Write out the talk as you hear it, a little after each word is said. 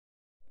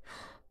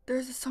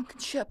there's a sunken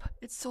ship.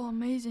 It's so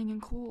amazing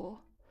and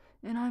cool.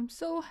 And I'm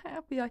so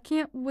happy. I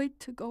can't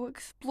wait to go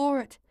explore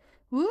it.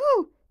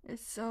 Woo!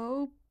 It's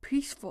so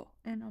peaceful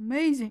and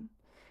amazing.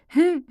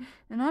 And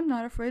I'm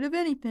not afraid of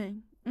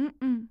anything.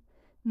 Mm-mm.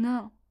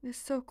 No, it's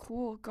so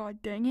cool.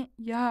 God dang it.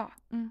 Yeah.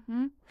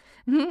 Mm-hmm.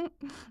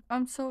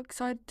 I'm so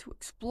excited to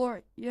explore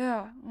it.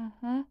 Yeah.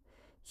 Mm-hmm.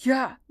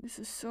 Yeah, this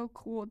is so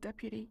cool,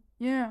 Deputy.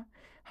 Yeah.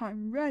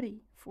 I'm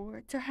ready for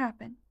it to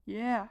happen.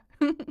 Yeah.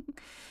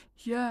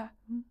 Yeah.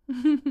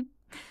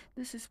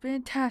 This is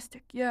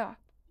fantastic. Yeah.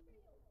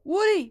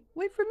 Woody,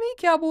 wait for me,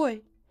 cowboy.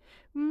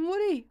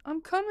 Woody,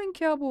 I'm coming,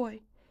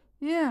 cowboy.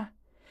 Yeah.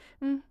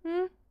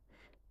 Mm-hmm.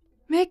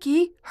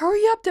 Mickey,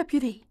 hurry up,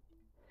 deputy.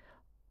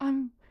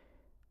 I'm.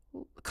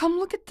 Come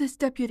look at this,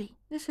 deputy.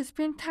 This is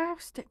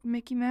fantastic,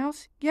 Mickey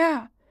Mouse.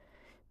 Yeah.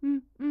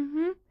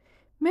 Mm-hmm.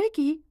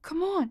 Mickey,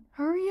 come on,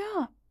 hurry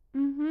up.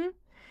 Mm-hmm.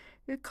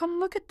 Come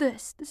look at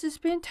this. This is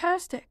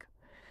fantastic.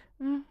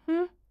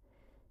 Mm-hmm.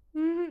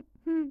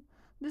 Mm-hmm.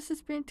 This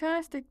is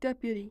fantastic,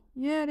 deputy.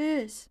 Yeah, it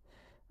is.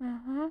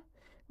 Uh-huh.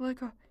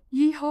 Like a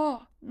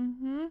yeehaw.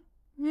 Mm-hmm.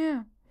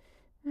 Yeah.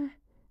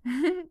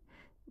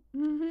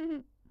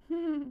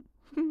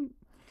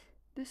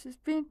 This is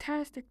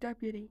fantastic,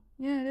 deputy.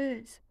 Yeah, it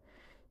is.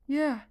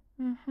 Yeah.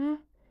 Mm-hmm.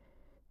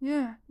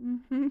 Yeah.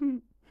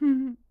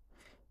 Mm-hmm.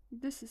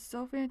 This is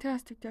so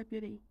fantastic,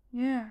 deputy.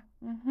 Yeah.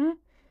 Mm-hmm.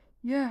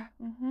 Yeah.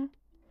 Mm-hmm.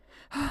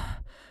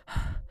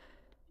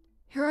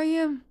 Here I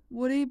am,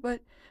 Woody,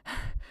 but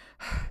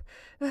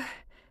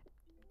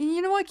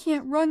you know I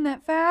can't run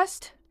that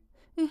fast.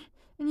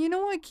 And you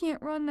know I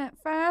can't run that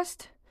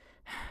fast.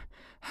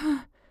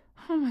 Oh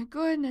my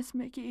goodness,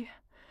 Mickey.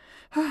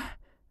 Oh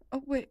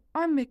wait,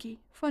 I'm Mickey.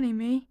 Funny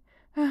me.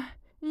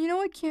 You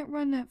know I can't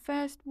run that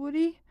fast,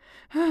 Woody.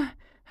 Oh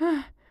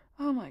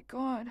my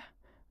god.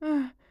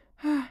 Oh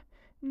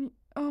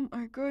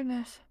my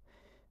goodness.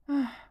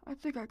 I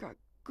think I got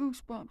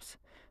goosebumps.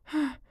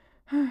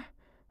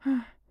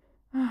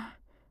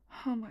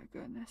 Oh my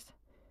goodness.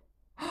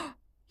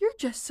 You're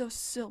just so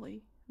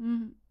silly,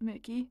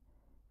 Mickey.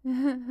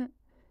 You're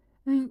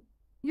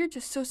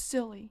just so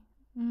silly.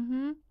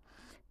 Mm-hmm.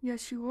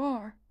 Yes, you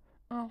are.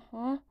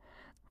 Uh-huh.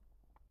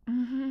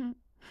 Mm-hmm.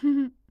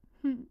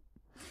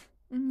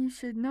 And you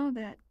should know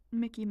that,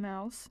 Mickey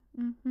Mouse.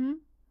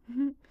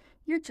 Mm-hmm.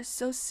 You're just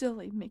so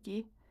silly,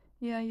 Mickey.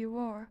 Yeah, you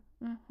are.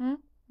 Uh-huh.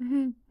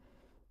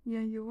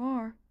 Yeah, you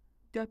are,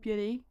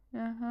 Deputy.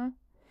 Uh-huh.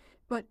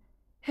 But,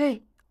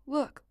 hey,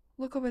 look.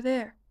 Look over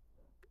there.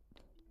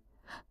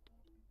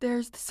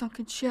 There's the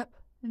sunken ship,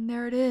 and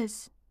there it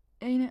is.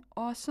 Ain't it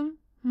awesome?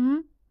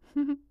 Hmm?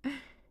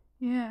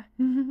 Yeah.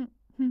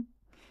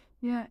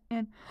 Yeah,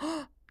 and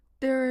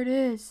there it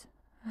is.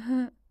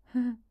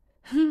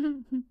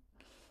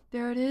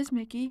 There it is,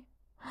 Mickey.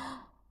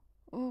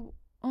 Oh,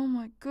 oh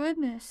my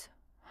goodness.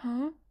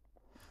 Huh?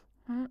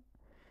 Huh?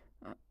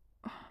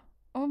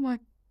 Oh my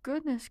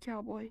goodness,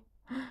 cowboy.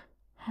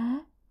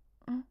 Huh?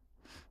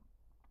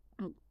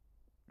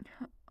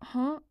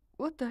 Huh?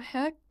 What the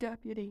heck,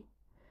 deputy?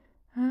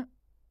 Huh?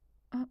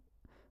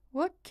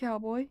 What,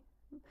 cowboy?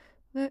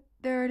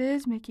 There it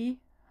is, Mickey.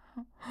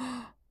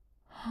 Huh?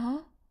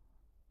 Huh?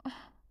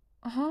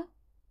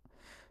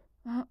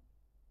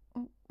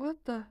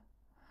 What the?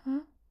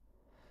 Huh?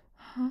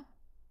 Huh?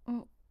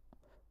 Oh,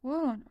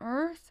 what on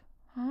earth?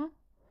 Huh?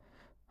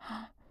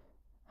 Huh?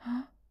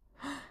 Huh?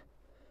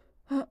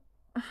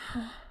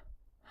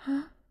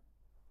 Huh?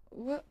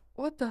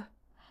 What the?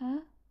 Huh?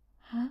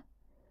 Huh?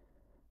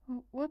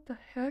 What the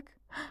heck?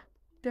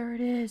 There it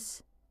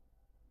is,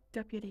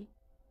 deputy.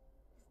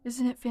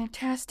 Isn't it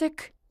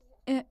fantastic?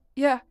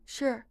 Yeah,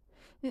 sure.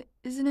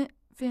 Isn't it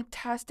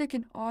fantastic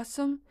and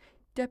awesome,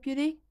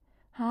 deputy?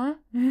 Huh?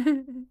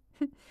 Isn't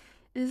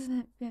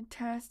it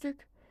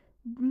fantastic,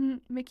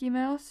 Mickey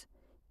Mouse?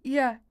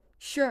 Yeah,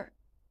 sure.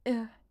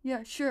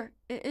 Yeah, sure.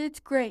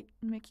 It's great,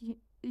 Mickey.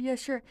 Yeah,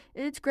 sure.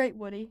 It's great,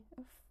 Woody.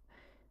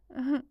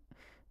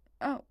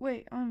 Oh,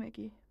 wait, I'm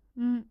Mickey.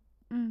 Mm.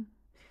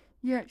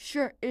 Yeah,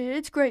 sure.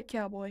 It's great,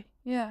 cowboy.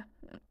 Yeah.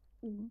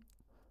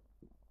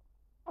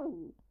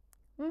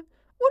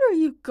 What are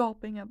you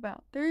gulping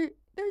about?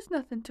 There's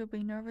nothing to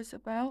be nervous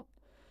about.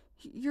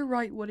 You're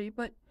right, Woody,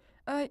 but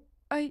I,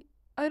 I,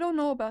 I don't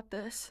know about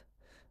this.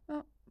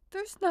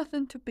 There's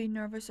nothing to be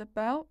nervous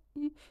about.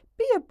 Be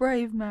a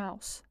brave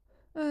mouse.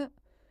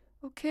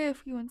 Okay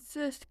if you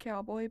insist,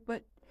 cowboy,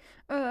 but,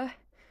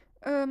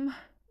 mm-hmm.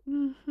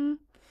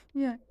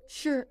 Yeah,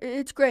 sure,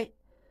 it's great.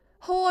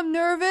 Oh, I'm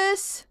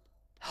nervous.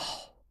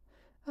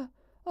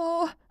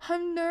 Oh,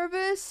 I'm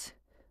nervous.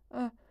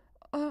 Uh,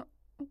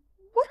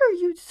 what are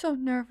you so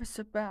nervous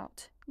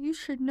about? You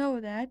should know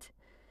that.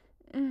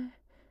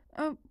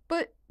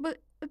 But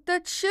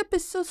that ship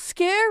is so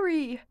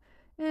scary,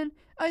 and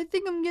I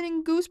think I'm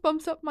getting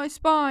goosebumps up my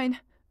spine.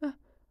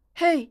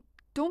 Hey,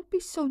 don't be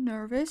so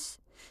nervous.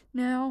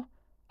 Now,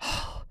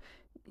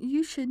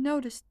 you should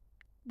notice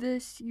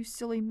this, you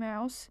silly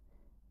mouse.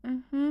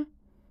 Mm-hmm.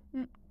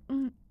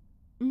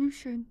 You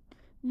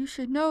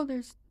should know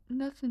there's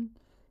nothing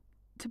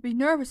to be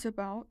nervous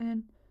about,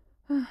 and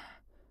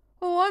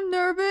oh, Oh, I'm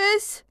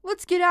nervous.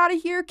 Let's get out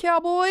of here,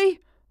 cowboy.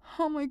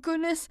 Oh my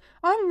goodness,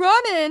 I'm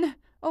running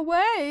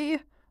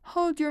away.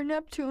 Oh dear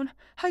Neptune,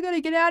 I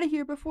gotta get out of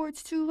here before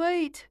it's too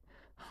late.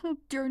 Oh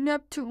dear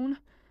Neptune,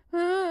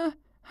 uh,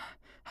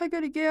 I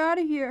gotta get out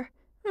of here.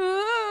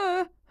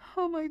 Oh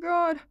my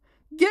God,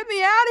 get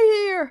me out of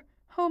here.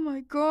 Oh my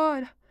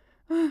God.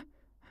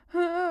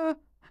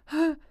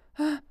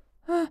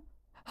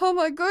 Oh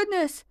my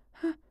goodness.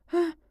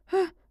 Oh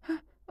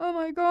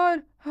my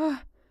God.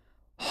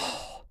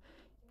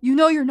 You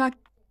know you're not.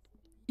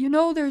 You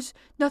know there's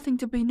nothing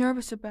to be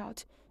nervous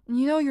about. And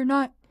you know you're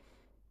not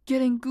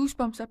getting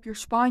goosebumps up your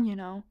spine, you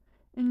know.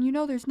 And you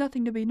know there's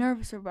nothing to be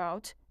nervous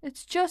about.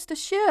 It's just a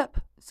ship.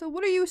 So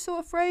what are you so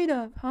afraid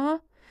of, huh?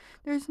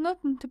 There's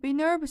nothing to be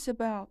nervous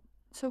about.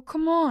 So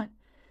come on.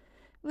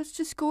 Let's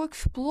just go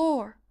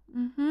explore.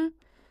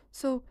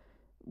 So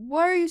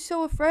why are you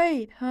so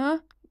afraid, huh?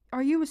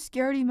 Are you a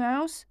scaredy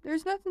mouse?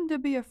 There's nothing to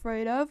be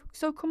afraid of.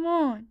 So come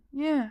on.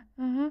 Yeah.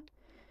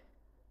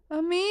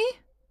 Me?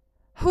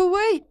 Who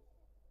wait?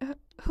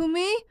 Who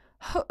me?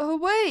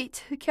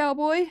 Wait,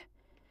 cowboy.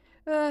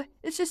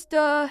 It's just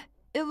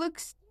it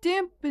looks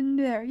damp in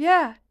there.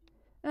 Yeah.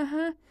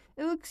 It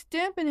looks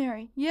damp in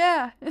there.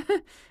 Yeah.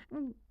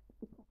 And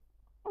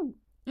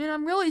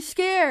I'm really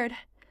scared.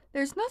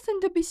 There's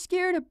nothing to be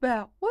scared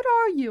about. What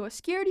are you, a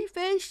scaredy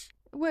face?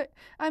 What?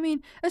 I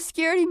mean, a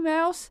scaredy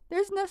mouse?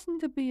 There's nothing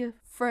to be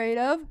afraid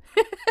of.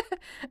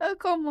 Oh,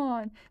 come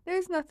on.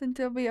 There's nothing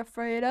to be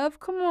afraid of.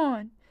 Come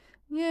on.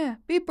 Yeah,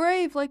 be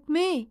brave like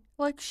me,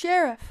 like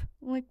Sheriff,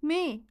 like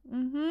me.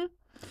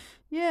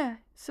 Yeah,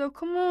 so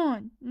come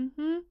on.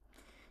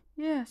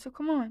 Yeah, so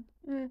come on.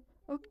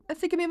 I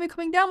think I may be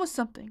coming down with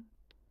something,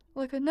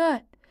 like a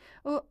nut.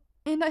 Oh,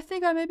 and I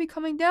think I may be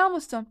coming down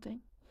with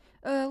something,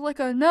 like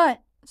a nut.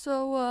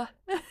 So,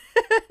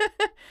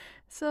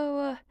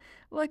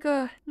 like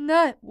a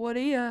nut,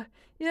 Woody.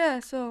 Yeah,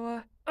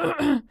 so,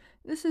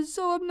 this is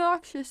so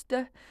obnoxious,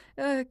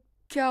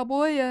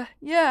 cowboy.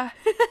 Yeah.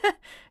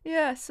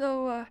 Yeah,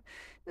 so,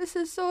 this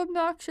is so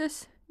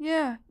obnoxious.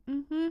 Yeah.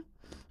 And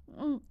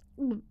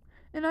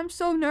I'm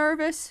so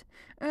nervous.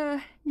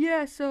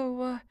 Yeah,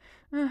 so,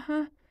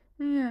 yeah.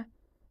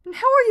 And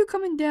how are you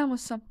coming down with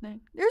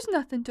something? There's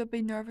nothing to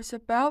be nervous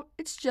about.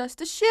 It's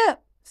just a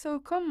ship. So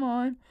come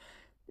on.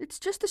 It's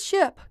just a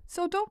ship.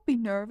 So don't be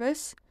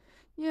nervous.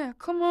 Yeah,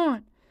 come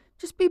on.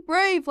 Just be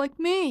brave like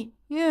me.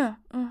 Yeah,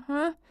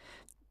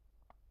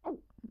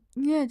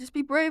 Yeah, just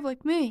be brave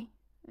like me.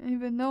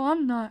 Even though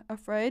I'm not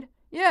afraid.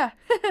 Yeah.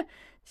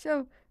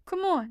 So,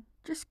 come on.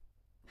 Just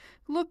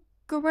look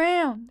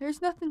around.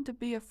 There's nothing to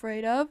be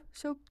afraid of.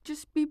 So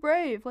just be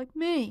brave like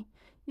me.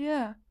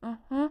 Yeah,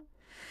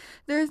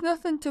 There's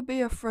nothing to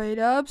be afraid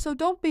of, so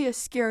don't be a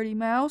scaredy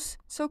mouse.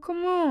 So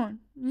come on.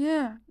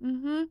 Yeah,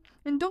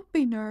 And don't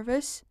be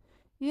nervous.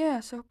 Yeah,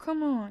 so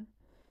come on.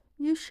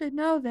 You should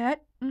know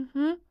that.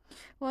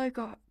 Like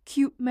a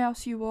cute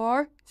mouse you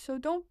are. So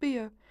don't be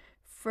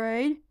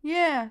afraid.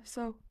 Yeah,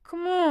 so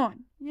come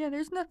on. Yeah,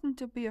 there's nothing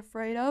to be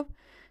afraid of.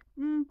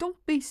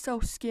 Don't be so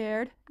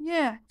scared.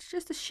 Yeah, it's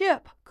just a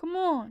ship. Come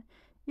on.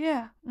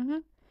 Yeah,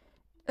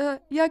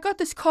 yeah, I got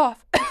this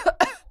cough.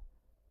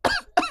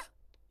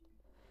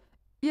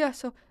 Yeah,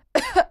 so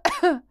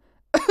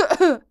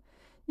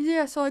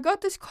yeah, so I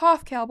got this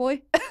cough,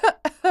 cowboy.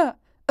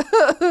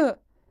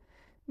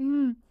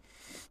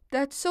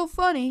 That's so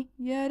funny.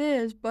 Yeah, it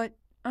is, but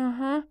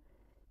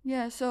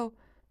yeah, so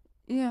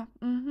yeah,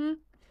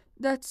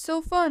 That's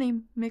so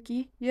funny,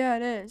 Mickey. Yeah,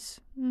 it is.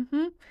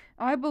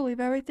 I believe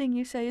everything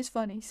you say is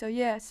funny. So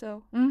yeah,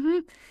 so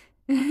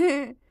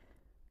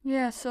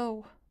yeah,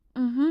 so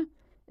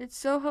It's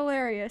so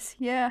hilarious.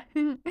 Yeah.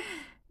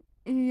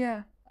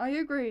 Yeah, I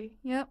agree.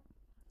 Yep.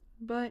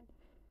 But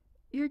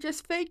you're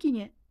just faking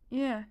it.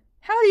 Yeah.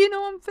 How do you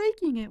know I'm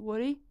faking it,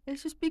 Woody?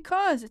 It's just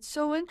because it's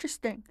so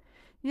interesting.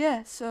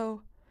 Yeah,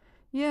 so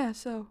yeah,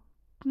 so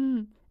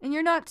and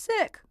you're not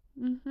sick.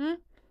 Oh,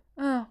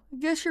 I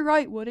guess you're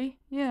right, Woody.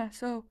 Yeah,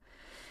 so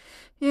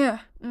yeah,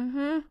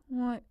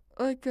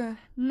 like a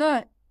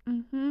nut.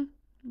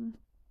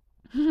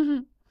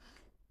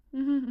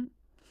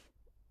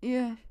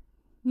 Yeah.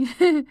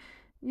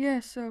 Yeah,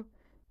 so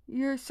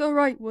you're so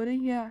right, Woody.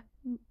 Yeah.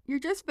 You're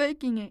just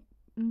faking it,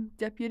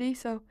 deputy.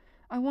 So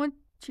I want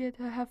you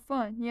to have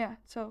fun. Yeah.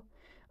 So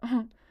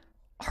all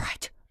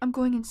right, I'm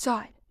going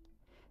inside.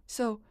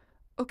 So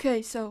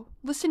okay, so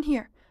listen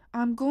here.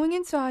 I'm going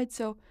inside,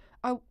 so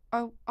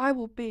I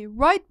will be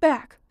right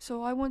back.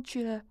 So I want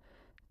you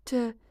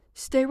to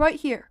stay right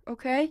here,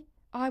 okay?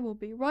 I will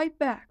be right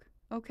back,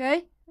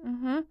 okay?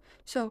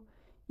 So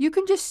you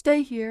can just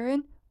stay here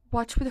and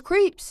watch for the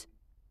creeps.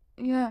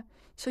 Yeah.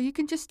 So you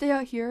can just stay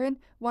out here and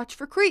watch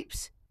for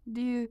creeps.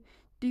 Do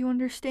you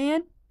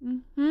understand?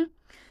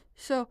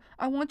 So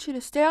I want you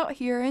to stay out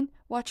here and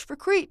watch for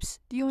creeps.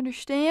 Do you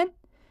understand?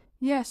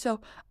 Yeah, so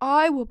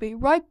I will be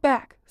right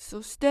back. So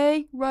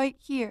stay right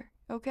here,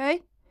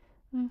 okay?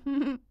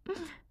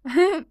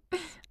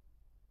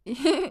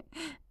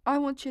 I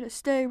want you to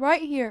stay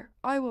right here.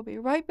 I will be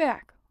right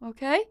back,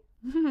 okay?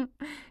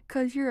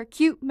 'Cause you're a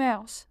cute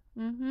mouse.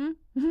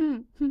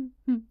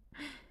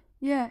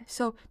 Yeah,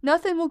 so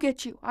nothing will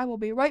get you. I will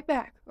be right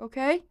back,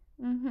 okay?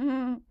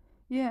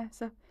 Yeah,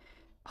 so,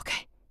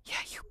 okay.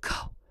 Yeah, you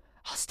go.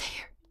 I'll stay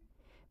here.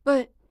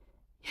 But,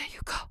 yeah, you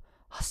go.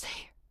 I'll stay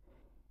here.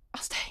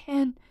 I'll stay.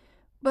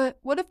 But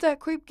what if that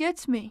creep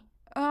gets me?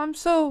 I'm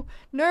so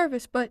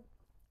nervous, but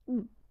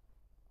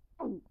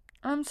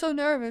I'm so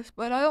nervous,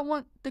 but I don't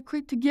want the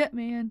creep to get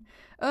me, and,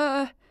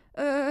 uh,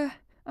 uh,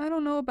 I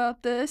don't know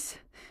about this.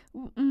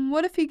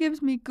 What if he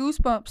gives me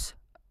goosebumps?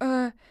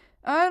 I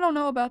don't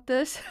know about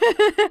this.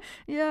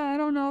 Yeah, I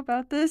don't know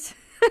about this.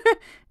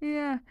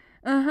 Yeah,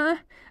 uh-huh.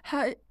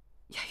 Hi.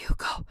 Yeah, you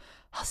go.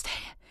 I'll stay.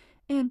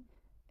 And,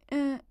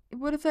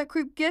 what if that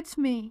creep gets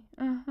me?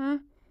 Uh-huh.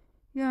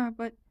 Yeah,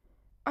 but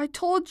I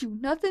told you,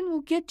 nothing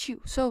will get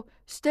you, so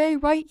stay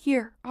right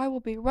here. I will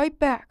be right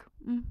back.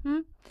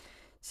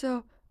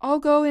 So I'll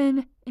go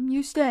in and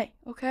you stay,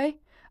 okay?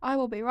 I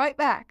will be right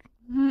back.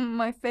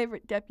 My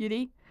favorite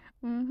deputy.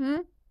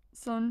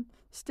 So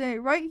stay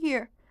right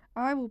here.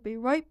 I will be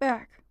right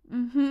back.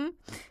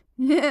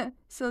 Yeah,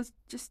 so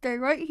just stay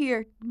right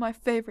here, my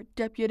favorite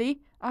deputy.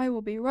 I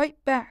will be right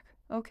back,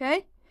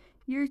 okay?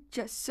 You're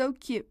just so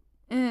cute.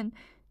 And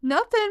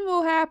nothing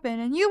will happen,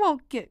 and you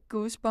won't get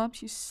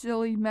goosebumps, you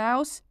silly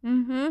mouse.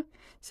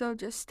 So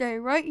just stay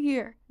right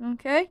here,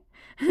 okay?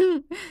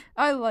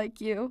 I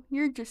like you.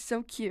 You're just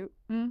so cute.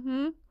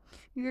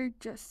 You're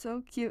just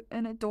so cute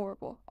and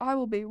adorable. I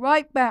will be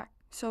right back.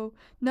 So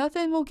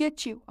nothing will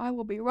get you. I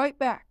will be right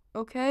back,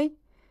 okay?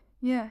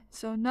 Yeah,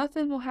 so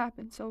nothing will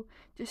happen. So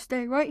just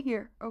stay right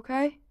here,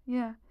 okay?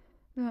 Yeah.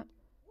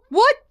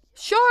 What?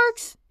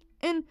 Sharks?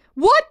 And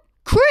what?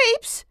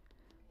 Creeps?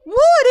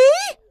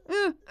 Woody?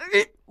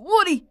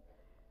 Woody,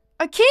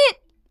 I can't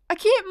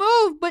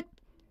move, but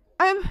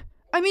I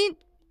mean,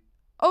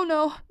 oh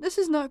no, this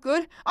is not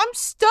good. I'm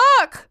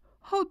stuck!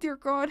 Oh dear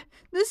God,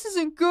 this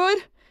isn't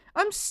good.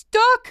 I'm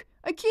stuck!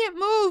 I can't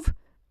move.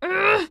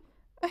 I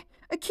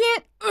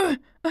can't.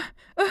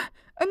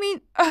 I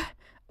mean,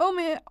 oh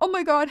man, oh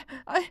my God,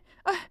 I'm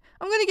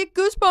gonna get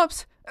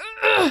goosebumps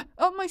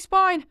up my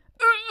spine.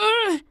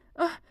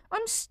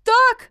 I'm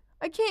stuck.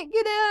 I can't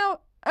get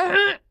out.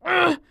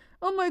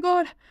 Oh my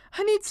God,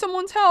 I need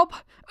someone's help.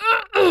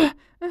 I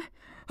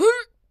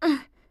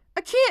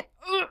can't.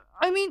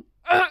 I mean.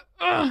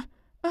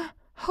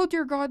 Oh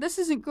dear God, this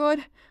isn't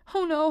good.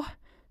 Oh no,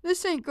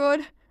 this ain't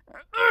good.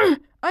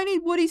 I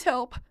need Woody's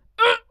help.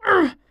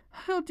 Oh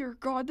dear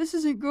God, this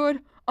isn't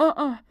good.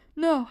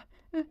 No.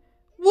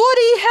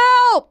 Woody,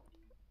 help!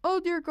 Oh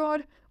dear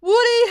God,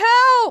 Woody,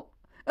 help!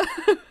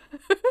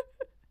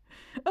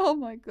 Oh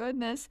my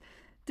goodness,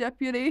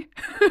 Deputy.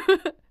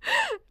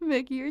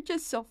 Mickey, you're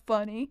just so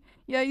funny.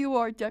 Yeah, you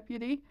are,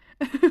 Deputy.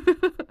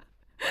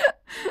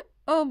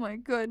 Oh my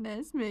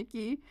goodness,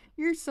 Mickey.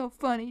 You're so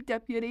funny,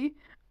 Deputy.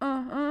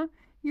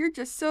 You're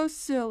just so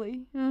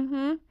silly.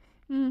 I'm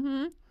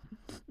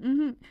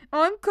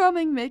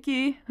coming,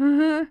 Mickey.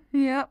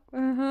 Yep.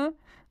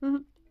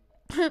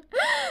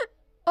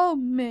 Oh,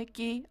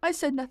 Mickey. I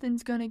said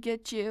nothing's gonna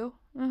get you.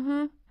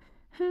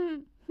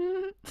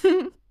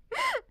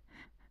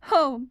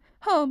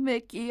 Oh,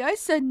 Mickey. I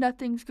said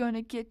nothing's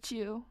gonna get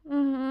you.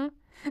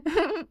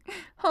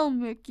 Oh,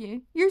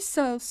 Mickey. You're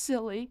so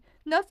silly.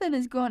 Nothing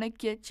is gonna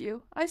get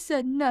you. I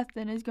said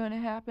nothing is gonna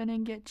happen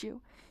and get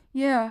you.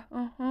 Yeah,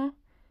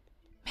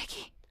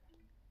 Mickey.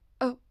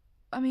 Oh,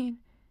 I mean,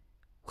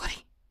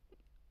 Woody.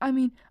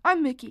 I'm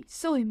Mickey.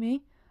 Silly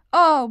me.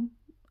 Oh,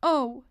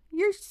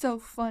 you're so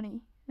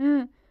funny.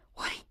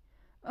 Woody.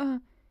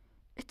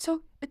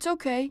 It's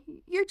okay.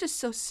 You're just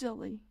so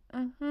silly.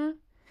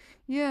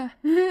 Yeah.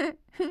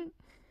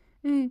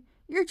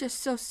 You're just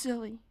so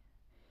silly.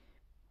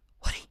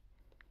 Woody,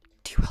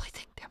 do you really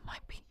think there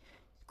might be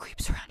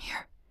creeps around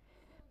here?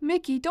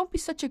 Mickey, don't be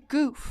such a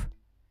goof.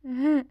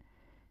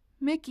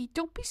 Mickey,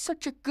 don't be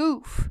such a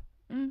goof.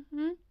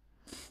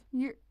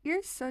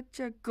 You're such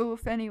a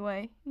goof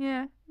anyway.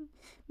 Yeah.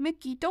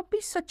 Mickey, don't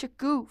be such a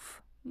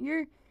goof.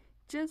 You're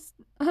just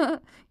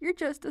you're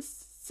just a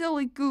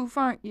silly goof,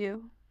 aren't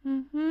you?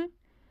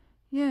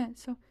 Yeah,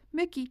 so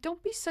Mickey,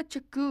 don't be such a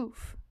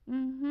goof.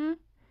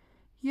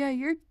 Yeah,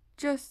 you're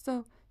just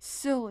so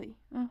silly.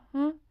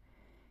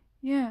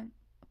 Yeah.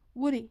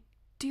 Woody,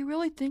 do you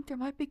really think there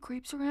might be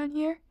creeps around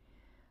here?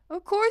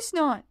 Of course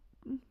not.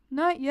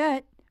 Not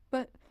yet.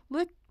 But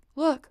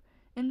look.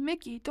 And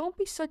Mickey, don't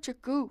be such a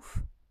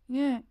goof.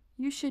 Yeah,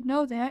 you should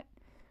know that.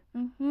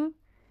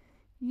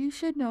 You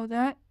should know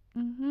that.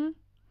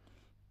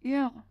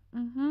 Yeah.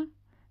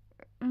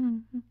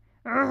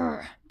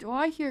 Do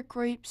I hear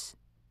creeps?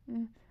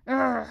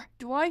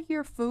 Do I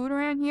hear food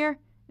around here?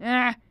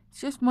 It's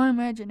just my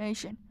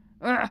imagination.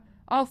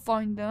 I'll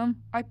find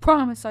them. I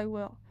promise I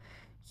will.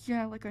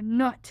 Yeah, like a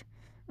nut.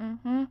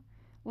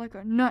 Like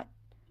a nut.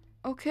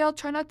 Okay, I'll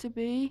try not to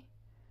be.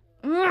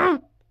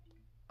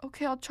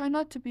 Okay, I'll try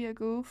not to be a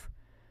goof.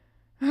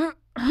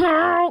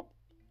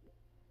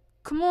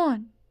 Come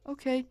on.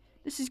 Okay,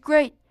 this is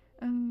great.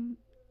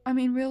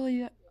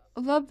 Really, I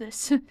love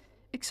this.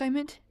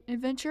 Excitement,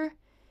 adventure,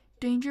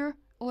 danger,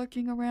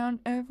 lurking around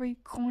every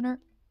corner.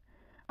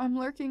 I'm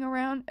lurking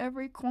around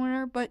every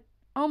corner, but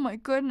Oh my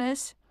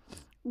goodness.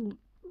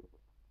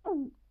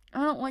 I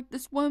don't like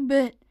this one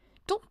bit.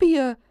 Don't be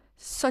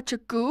such a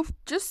goof.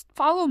 Just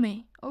follow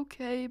me.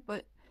 Okay,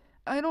 but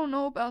I don't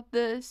know about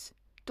this.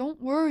 Don't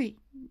worry.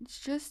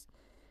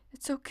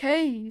 It's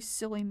okay, you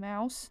silly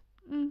mouse.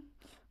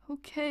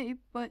 Okay,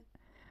 but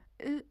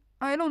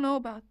I don't know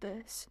about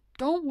this.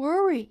 Don't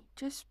worry.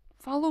 Just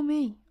follow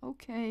me.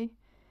 Okay.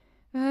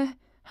 I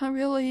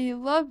really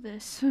love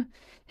this.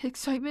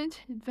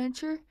 Excitement,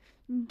 adventure,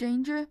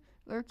 danger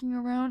lurking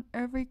around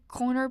every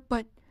corner,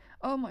 but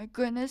oh my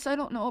goodness, I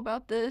don't know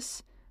about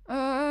this.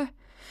 I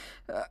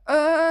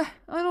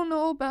don't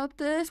know about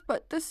this,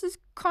 but this is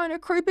kind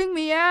of creeping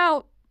me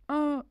out.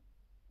 Uh,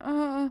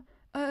 uh,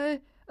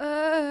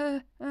 uh,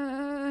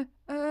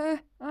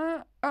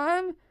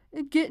 I'm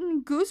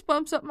getting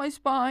goosebumps up my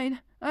spine.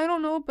 I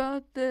don't know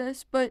about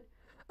this, but,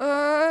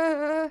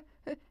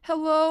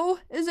 hello?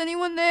 Is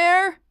anyone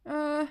there?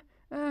 Uh,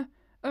 uh,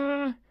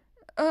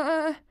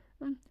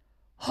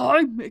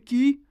 Hi,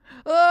 Mickey.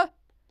 Ah!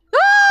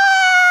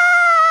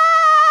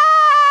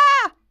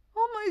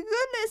 Oh my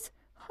goodness!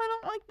 I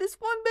don't like this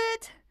one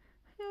bit.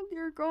 Oh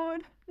dear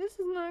God, this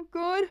is not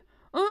good.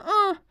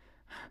 Uh-uh.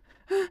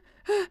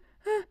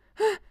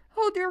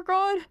 Oh dear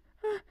God.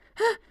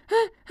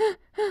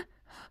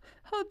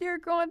 Oh dear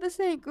God, this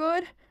ain't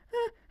good.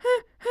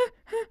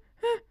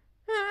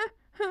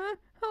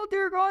 Oh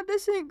dear God,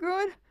 this ain't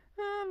good.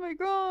 Oh my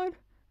God.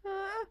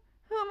 Oh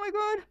my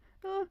God.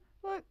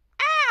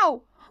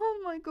 Ow!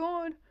 Oh my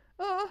God.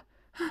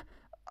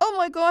 Oh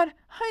my God,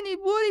 I need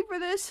Woody for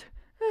this.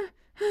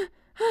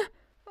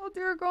 Oh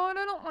dear God,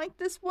 I don't like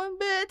this one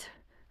bit.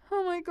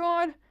 Oh my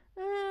God.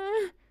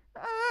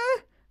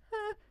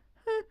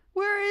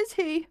 Where is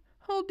he?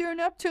 Oh dear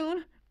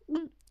Neptune.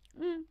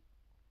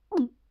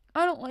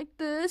 I don't like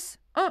this.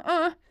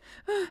 Oh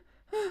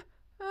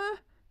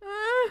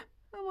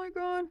my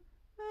God.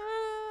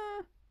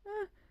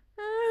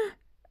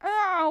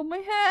 Ow, my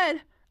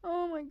head.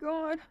 Oh my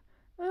God.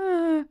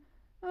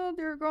 Oh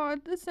dear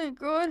God, this ain't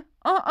good.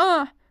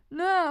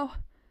 No.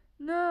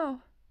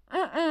 No.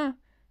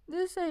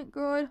 This ain't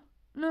good.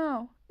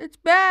 No. It's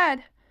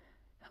bad.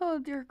 Oh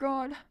dear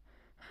God.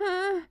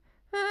 Oh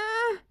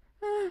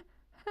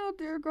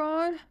dear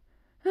God.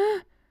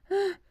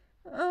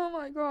 Oh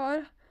my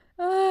God.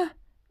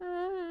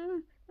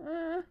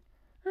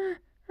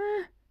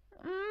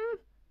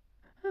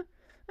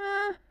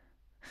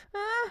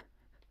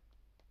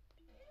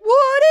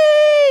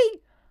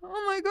 Woody!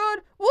 Oh my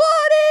God.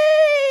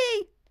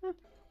 Woody!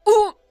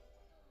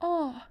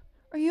 Oh,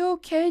 are you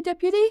okay,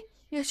 Deputy?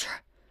 Yeah,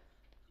 sure.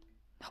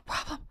 No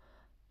problem.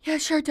 Yeah,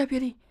 sure,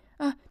 Deputy.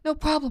 No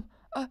problem.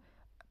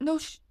 No,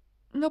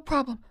 no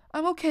problem.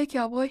 I'm okay,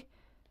 cowboy.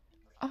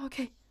 I'm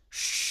okay.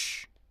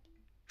 Shh.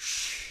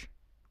 Shh.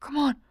 Come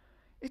on.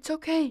 It's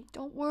okay.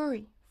 Don't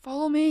worry.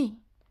 Follow me.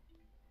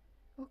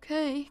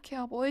 Okay,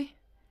 cowboy.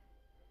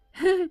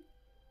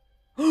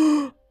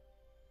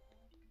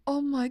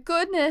 Oh my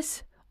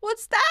goodness.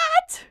 What's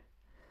that?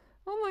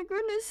 Oh my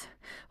goodness.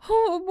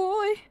 Oh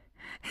boy.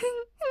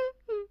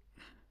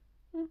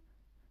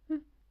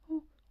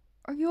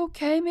 Are you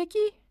okay,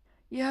 Mickey?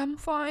 Yeah, I'm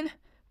fine.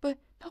 But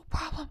no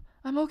problem.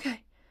 I'm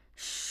okay.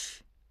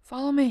 Shh.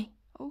 Follow me.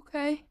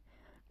 Okay.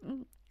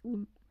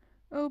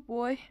 Oh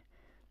boy.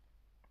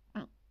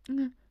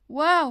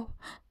 Wow.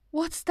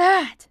 What's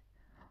that?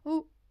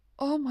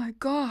 Oh my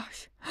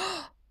gosh.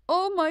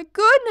 Oh my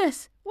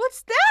goodness.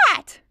 What's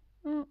that?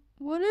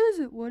 What is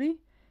it, Woody?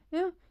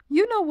 Yeah,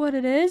 you know what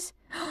it is.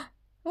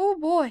 Oh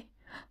boy.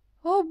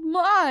 Oh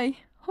my.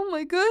 Oh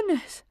my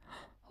goodness.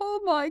 Oh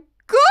my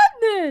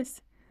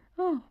goodness.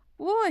 Oh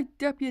boy,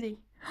 Deputy.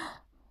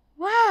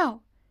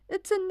 Wow.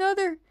 It's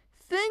another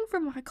thing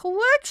from my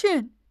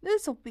collection.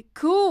 This'll be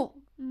cool.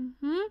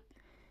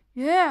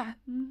 Yeah.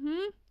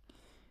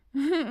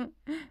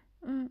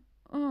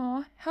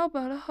 Oh, how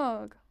about a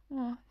hug?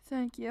 Oh,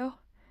 thank you.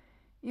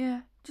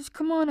 Yeah, just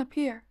come on up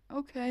here.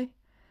 Okay.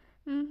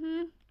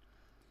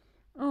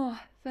 Oh,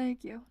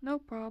 thank you. No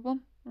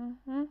problem.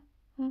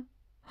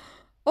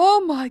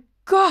 Oh my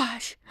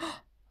gosh!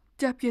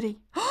 Deputy.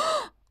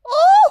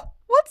 Oh!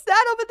 What's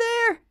that over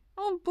there?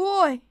 Oh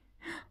boy.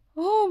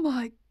 Oh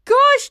my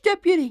gosh,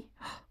 Deputy!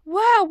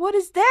 Wow, what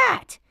is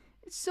that?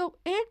 It's so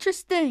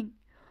interesting.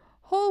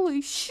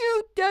 Holy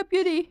shoot,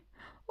 Deputy!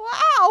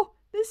 Wow!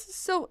 This is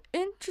so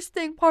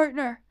interesting,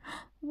 partner.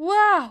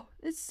 Wow,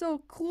 it's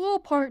so cool,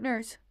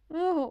 partners.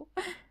 Oh,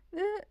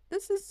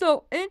 this is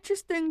so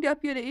interesting,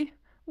 Deputy.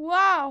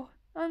 Wow,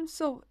 I'm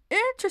so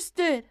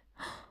interested.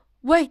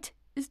 Wait,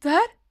 is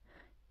that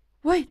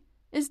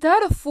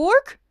a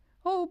fork?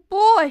 Oh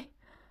boy.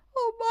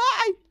 Oh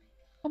my.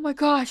 Oh my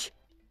gosh.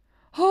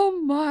 Oh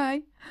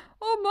my.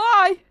 Oh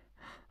my.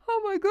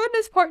 Oh my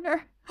goodness,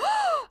 partner.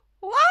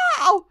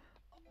 Wow.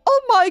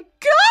 Oh my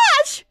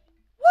gosh.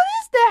 What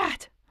is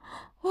that?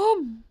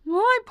 Oh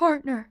my,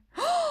 partner.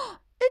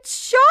 It's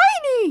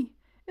shiny.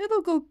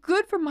 It'll go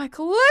good for my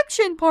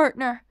collection,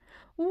 partner.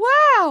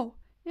 Wow.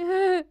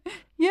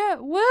 Yeah,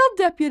 well,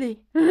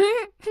 Deputy.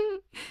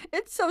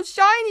 It's so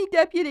shiny,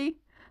 Deputy.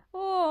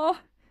 Oh,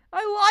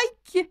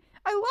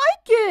 I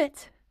like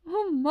it.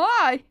 Oh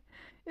my.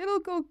 It'll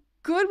go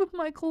good with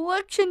my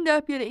collection,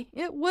 Deputy.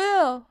 It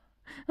will.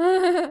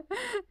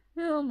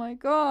 Oh my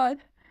god.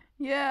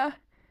 Yeah.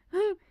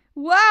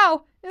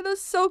 Wow. It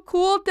is so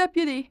cool,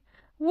 Deputy.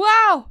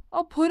 Wow.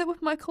 I'll put it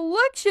with my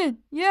collection.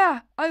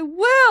 Yeah, I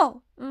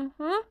will.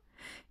 Uh-huh.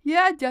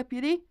 Yeah,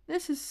 Deputy.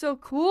 This is so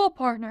cool,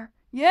 partner.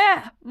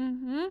 Yeah.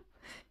 Mm-hmm.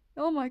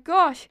 Oh my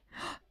gosh.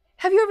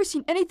 Have you ever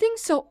seen anything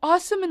so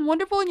awesome and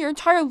wonderful in your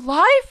entire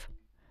life?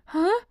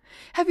 Huh?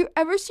 Have you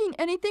ever seen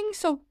anything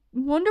so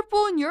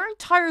wonderful in your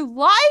entire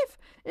life?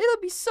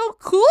 It'll be so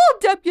cool,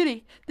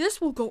 Deputy.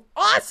 This will go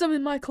awesome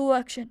in my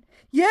collection.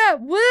 Yeah,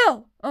 it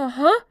will.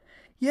 Uh-huh.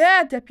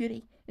 Yeah,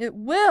 Deputy. It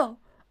will.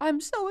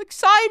 I'm so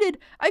excited.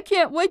 I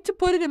can't wait to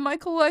put it in my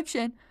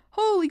collection.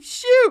 Holy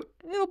shoot.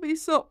 It'll be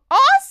so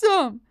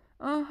awesome.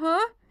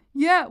 Uh-huh.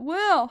 Yeah, it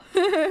will.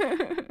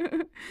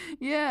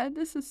 Yeah,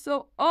 this is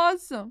so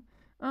awesome.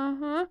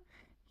 Uh-huh.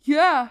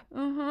 Yeah.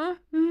 Uh-huh.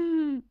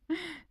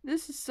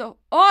 This is so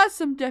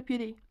awesome,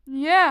 Deputy.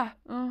 Yeah.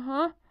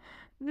 Uh-huh.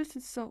 This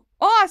is so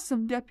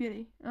awesome,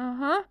 Deputy.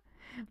 Uh-huh.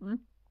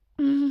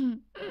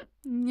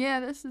 Yeah,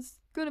 this is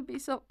gonna be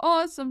so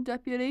awesome,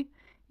 Deputy.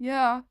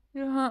 Yeah.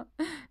 Uh-huh.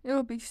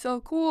 It'll be so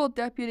cool,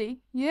 Deputy.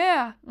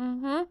 Yeah.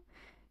 Uh-huh.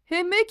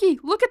 Hey, Mickey,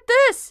 look at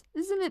this.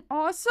 Isn't it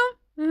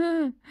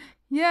awesome?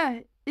 Yeah.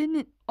 Isn't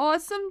it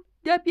awesome,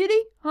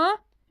 Deputy? Huh?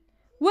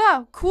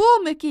 Wow, cool,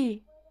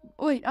 Mickey.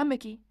 Wait, I'm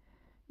Mickey.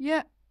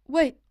 Yeah,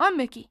 wait, I'm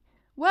Mickey.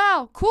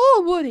 Wow,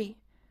 cool, Woody.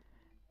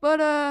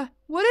 But,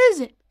 what is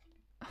it?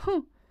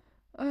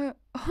 uh,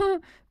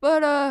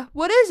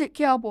 what is it,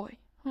 cowboy?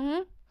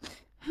 Huh?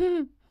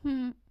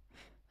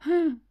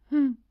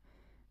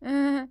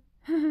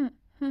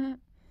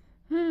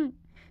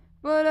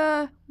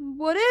 But,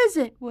 what is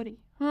it, Woody?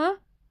 Huh?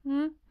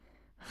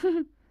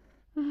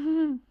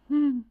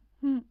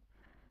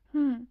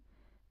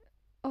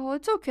 Oh,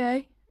 it's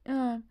okay.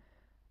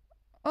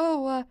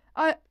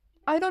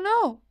 I don't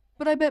know,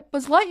 but I bet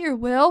Buzz Lightyear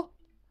will.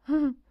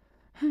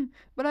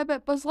 But I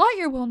bet Buzz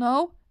Lightyear will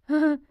know.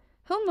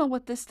 He'll know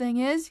what this thing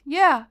is.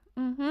 Yeah.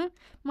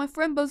 My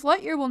friend Buzz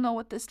Lightyear will know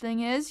what this thing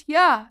is.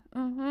 Yeah.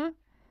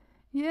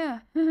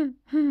 Yeah.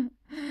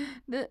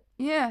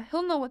 Yeah,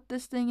 he'll know what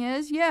this thing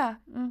is. Yeah.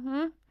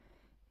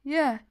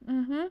 Yeah.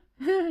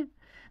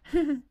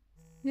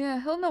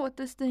 Yeah, he'll know what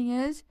this thing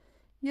is.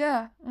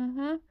 Yeah.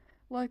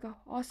 Like a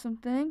awesome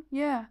thing.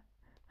 Yeah.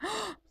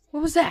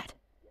 What was that?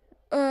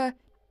 Uh,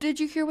 did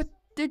you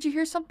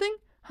hear something?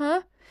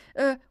 Huh?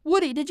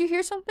 Woody, did you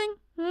hear something?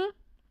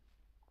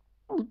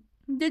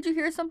 Did you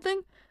hear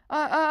something?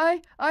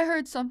 I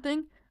heard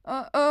something.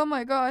 Oh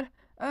my god.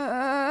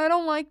 I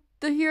don't like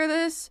to hear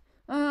this.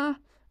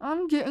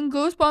 I'm getting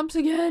goosebumps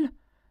again.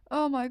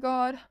 Oh my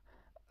god.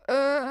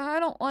 I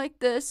don't like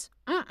this.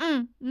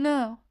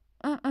 No.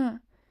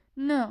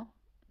 No.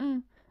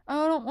 I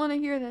don't want to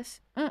hear this.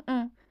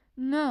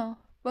 No.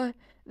 But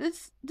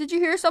did you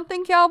hear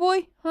something,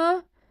 cowboy?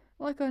 Huh?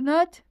 Like a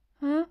nut?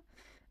 Huh?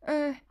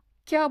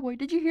 Cowboy,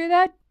 did you hear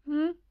that?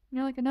 You're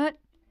like a nut?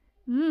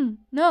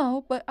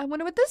 No, but I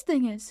wonder what this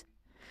thing is.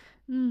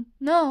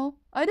 No,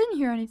 I didn't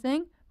hear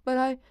anything, but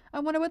I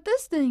wonder what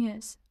this thing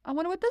is. I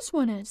wonder what this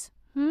one is.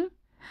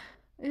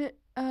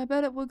 I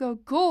bet it would go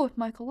cool with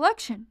my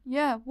collection.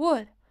 Yeah, it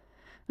would.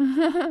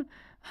 I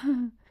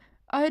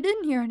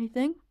didn't hear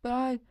anything,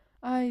 but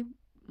I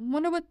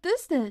wonder what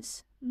this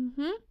is.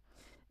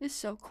 It's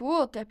so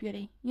cool,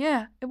 Deputy.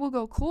 Yeah, it will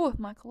go cool with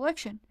my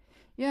collection.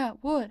 Yeah,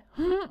 it would.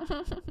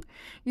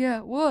 Yeah,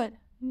 it would.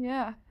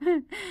 Yeah.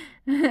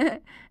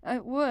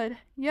 It would.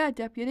 Yeah,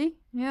 Deputy.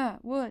 Yeah,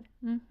 it would.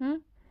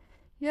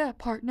 Yeah,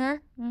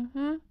 partner.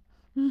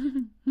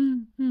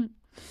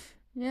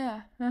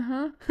 Yeah,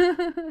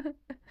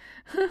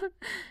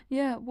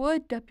 Yeah, it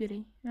would,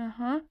 Deputy.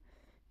 Yeah,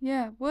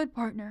 it would,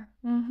 partner.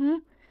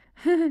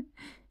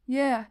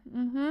 Yeah,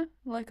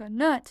 like a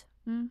nut.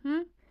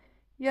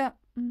 Yeah,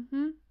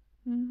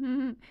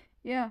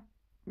 yeah.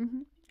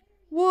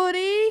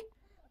 Woody,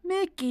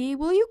 Mickey,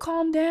 will you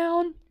calm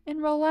down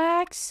and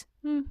relax?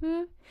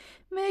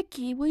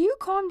 Mickey, will you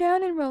calm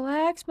down and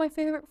relax, my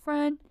favorite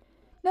friend?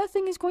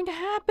 Nothing is going to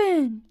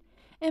happen.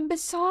 And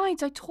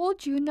besides, I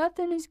told you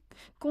nothing is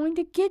going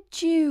to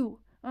get you.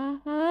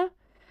 I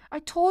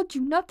told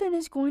you nothing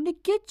is going to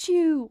get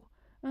you.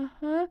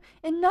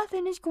 And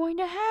nothing is going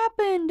to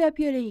happen,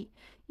 Deputy.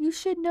 You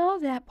should know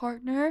that,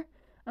 partner.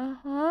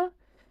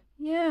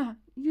 Yeah,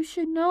 you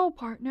should know,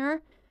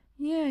 partner.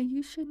 Yeah,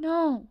 you should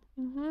know.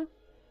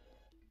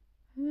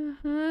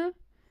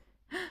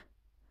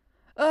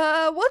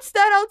 What's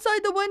that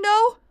outside the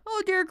window?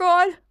 Oh dear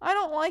God, I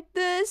don't like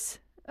this.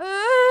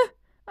 I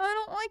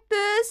don't like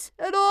this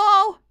at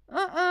all.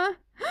 Oh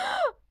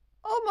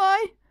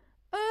my.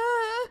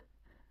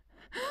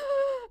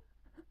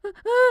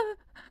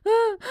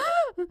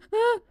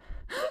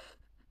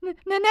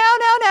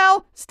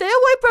 Now. Stay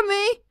away from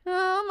me.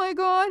 Oh my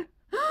God.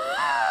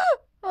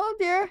 Oh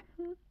dear.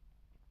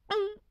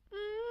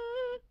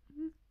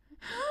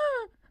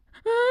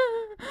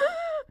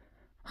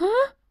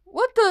 Huh?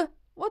 What the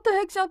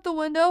heck's out the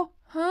window?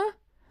 Huh?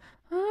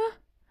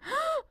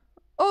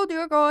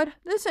 dear God,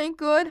 this ain't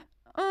good.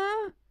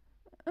 Uh.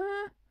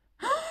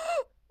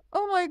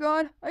 Oh my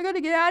God, I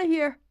gotta get out of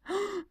here.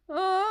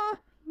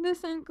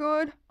 This ain't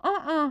good.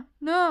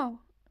 No.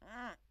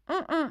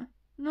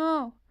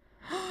 No.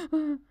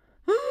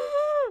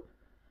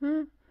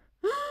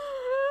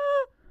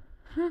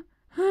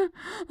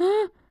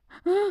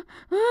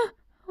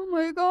 Oh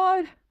my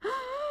God.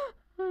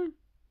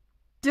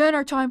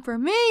 Dinner time for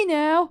me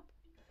now.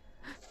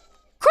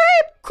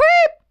 Creep!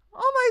 Creep!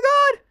 Oh my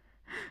God!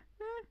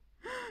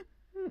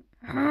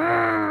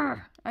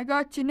 I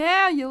got you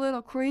now, you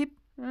little creep.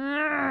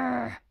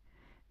 I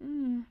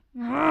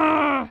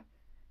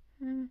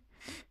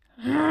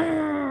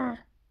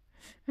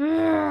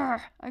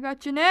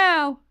got you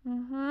now.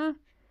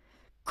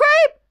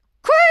 Creep!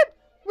 Creep!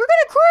 We're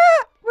gonna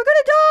creep! We're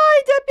gonna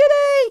die,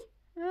 deputy!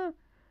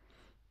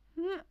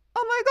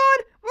 Oh my God!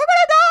 We're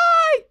gonna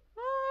die!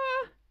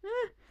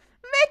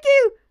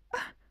 Mickey!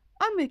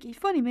 I'm Mickey.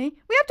 Funny me.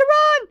 We have to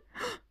run!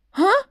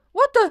 Huh?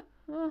 What the?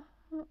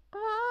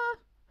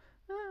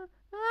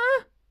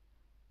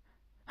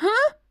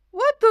 Huh?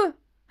 What the?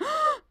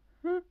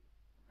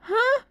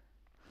 Huh?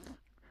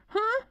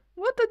 Huh?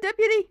 What the,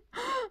 deputy?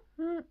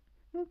 We're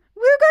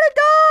gonna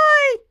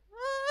die!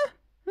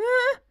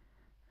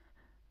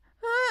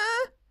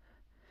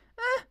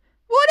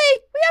 Woody,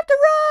 we have to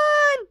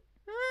run!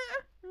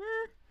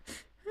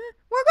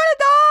 We're gonna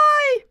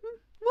die!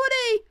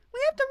 Woody, we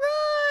have to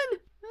run!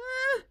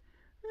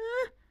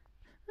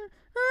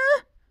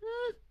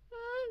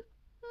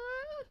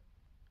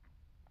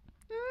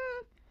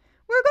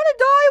 We're gonna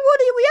die,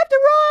 Woody! We have to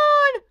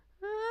run!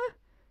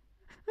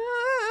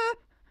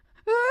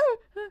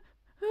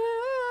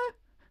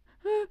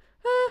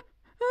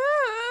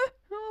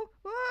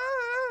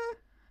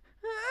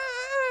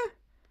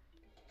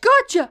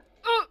 Gotcha!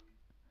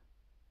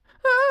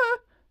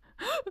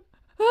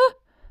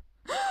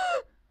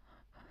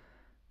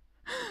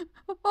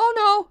 Oh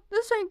no,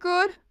 this ain't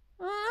good.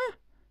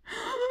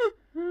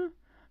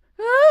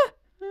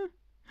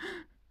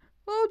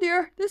 Oh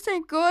dear, this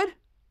ain't good.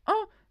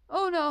 Oh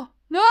no,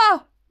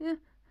 no!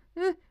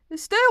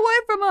 Stay away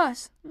from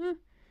us.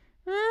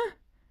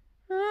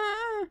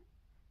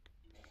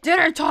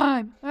 Dinner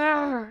time!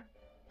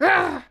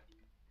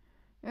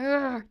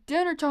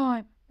 Dinner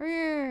time!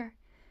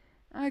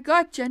 I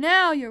got you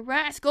now, you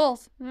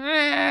rascals!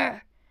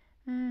 I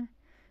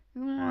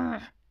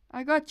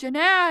got you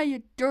now,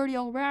 you dirty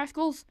old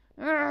rascals!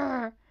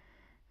 I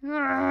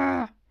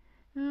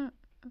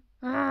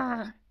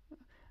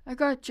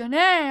got you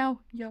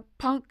now, you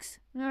punks!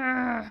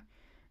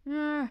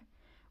 We're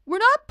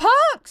not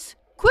punks!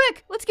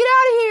 Quick, let's get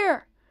out of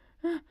here!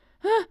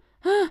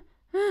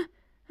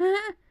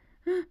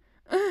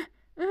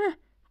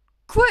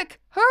 Quick,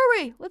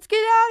 hurry! Let's get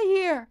out of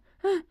here!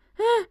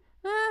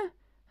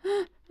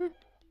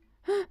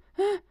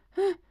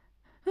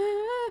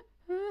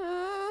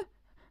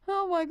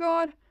 Oh my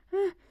God!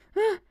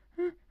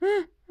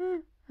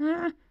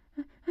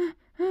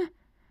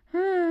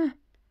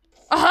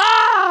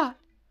 Aha!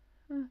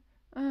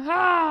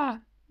 Aha!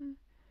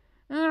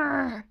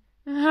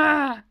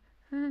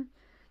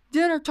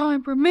 Dinner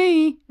time for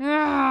me!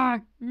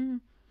 God!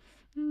 No!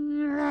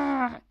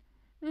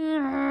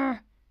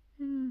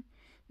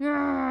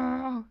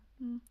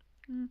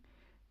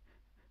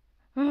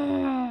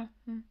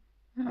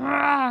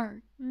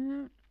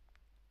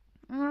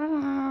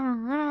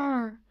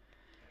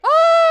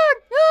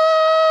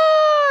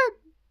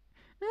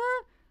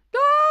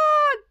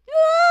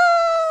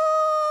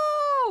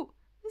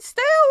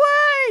 Stay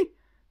away!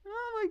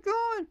 Oh my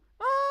God!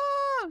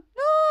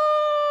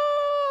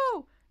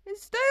 No!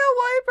 Stay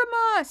away from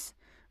us!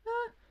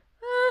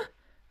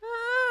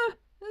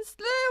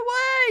 Stay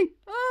away!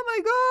 Oh my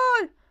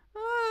God!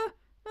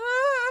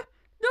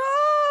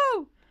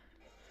 No!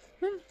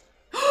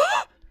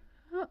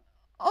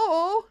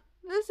 Oh,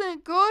 this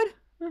ain't good.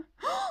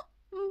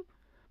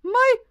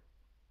 My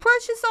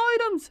precious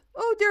items!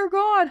 Oh dear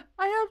God,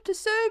 I have to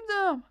save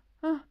them.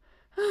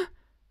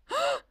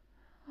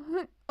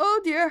 Oh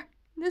dear,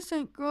 this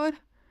ain't good.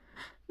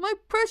 My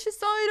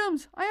precious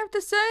items! I have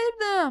to save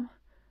them!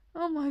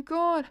 Oh my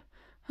God!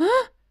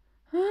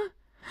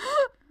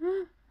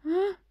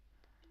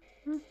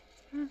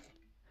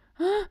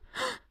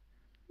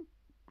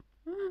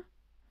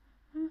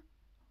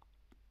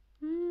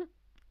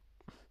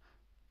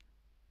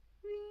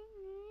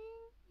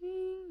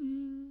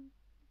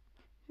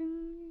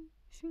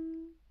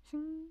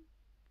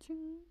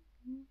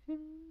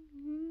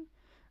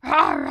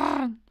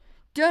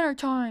 Dinner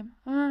time!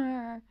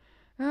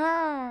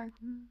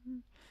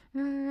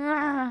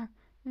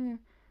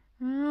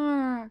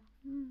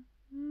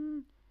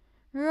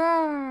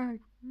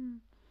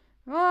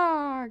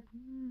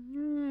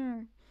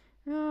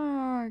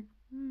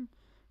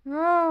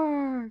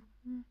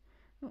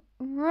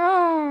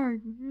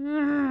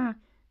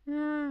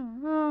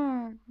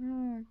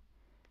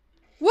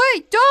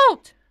 Wait,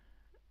 don't!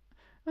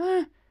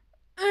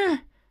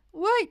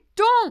 Wait,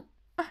 don't!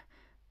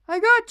 I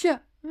got you.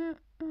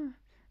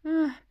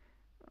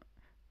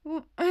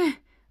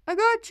 I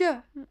got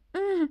you.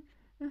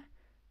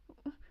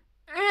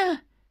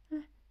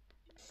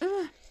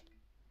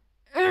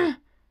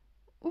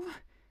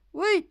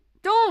 Wait,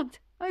 don't!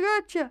 I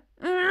gotcha!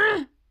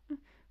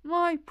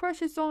 My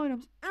precious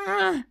items.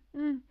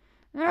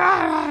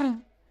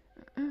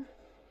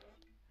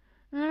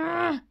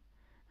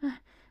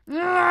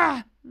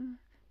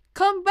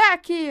 Come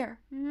back here!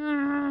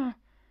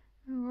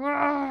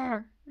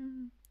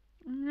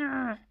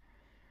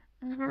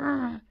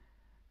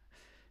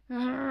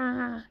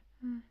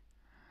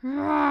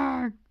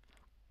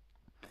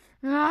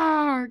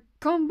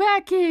 Come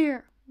back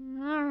here!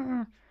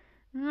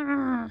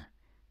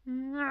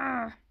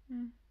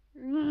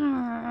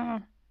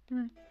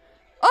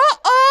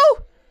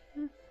 Uh-oh!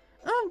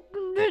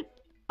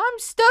 I'm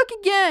stuck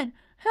again!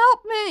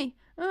 Help me!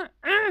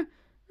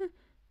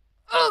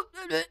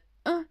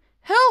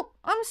 Help!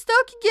 I'm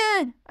stuck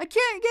again! I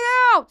can't get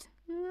out!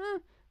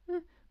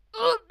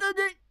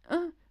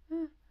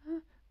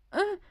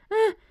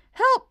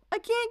 Help! I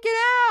can't get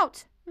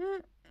out!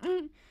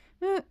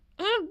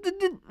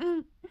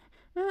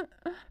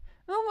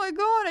 Oh my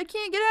god, I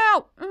can't get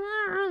out!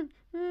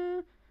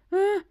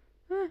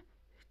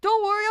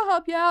 Don't worry, I'll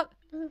help you out.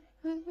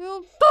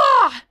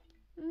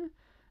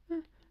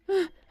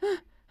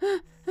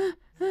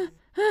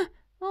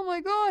 Oh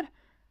my god!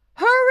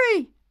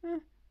 Hurry!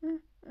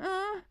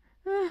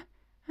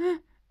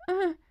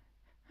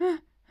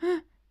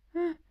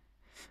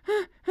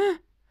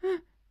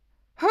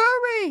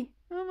 Hurry!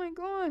 Oh my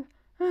god!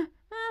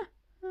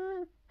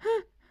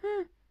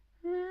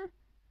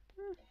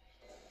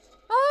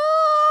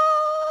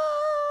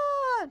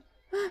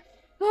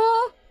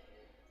 Oh!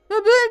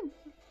 A bit!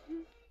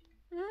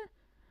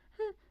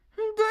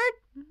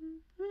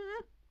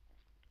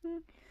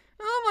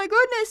 Oh my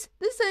goodness!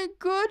 This ain't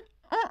good!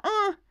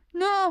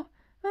 No!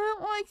 I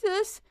don't like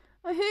this!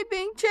 I hate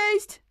being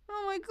chased!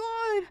 Oh my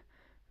god!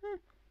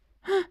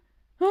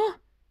 Oh!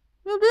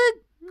 A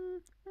bit!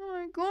 Oh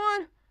my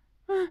god!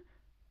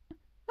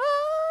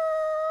 Oh!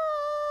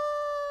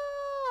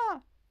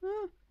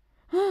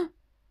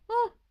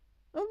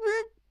 A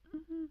bit!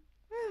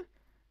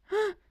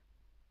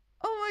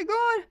 Oh my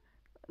god!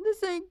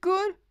 This ain't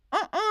good!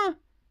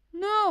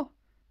 No!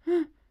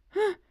 I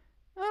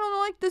don't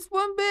like this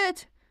one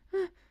bit!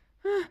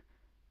 Oh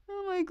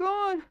my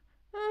god!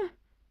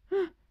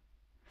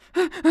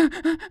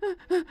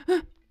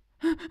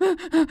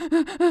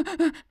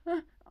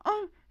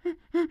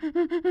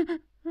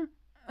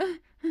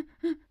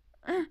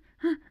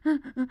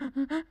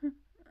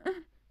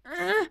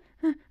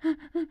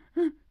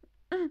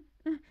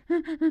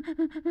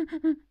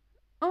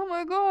 Oh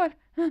my god!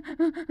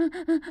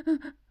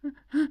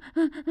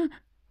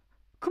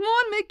 Come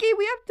on, Mickey,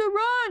 we have to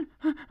run!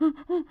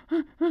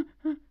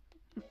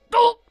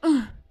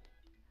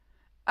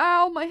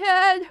 Ow, my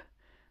head!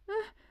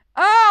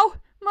 Ow,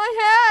 my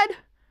head!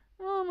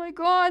 Oh my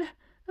god!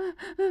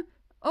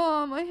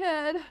 Oh, my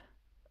head!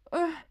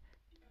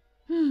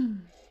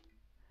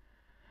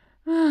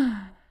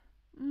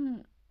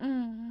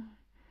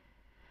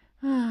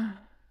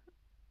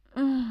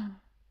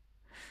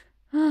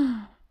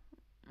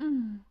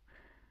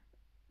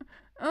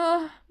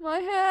 My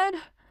head!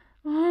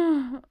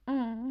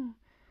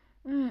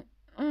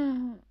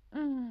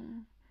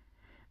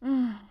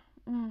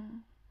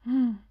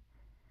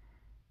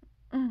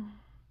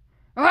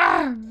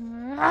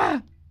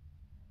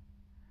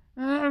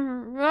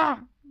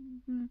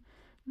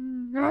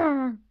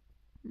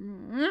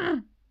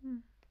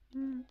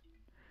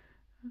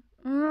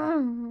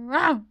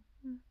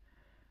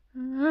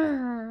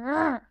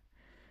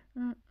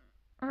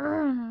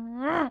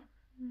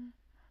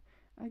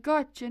 I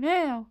got you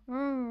now.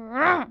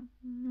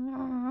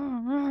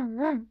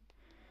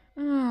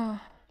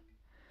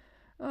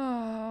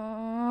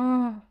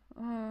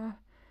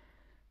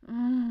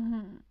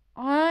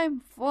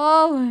 I'm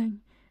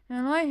falling,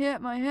 and I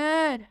hit my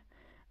head.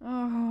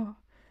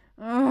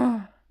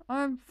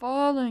 I'm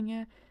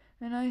falling,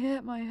 and I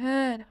hit my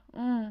head.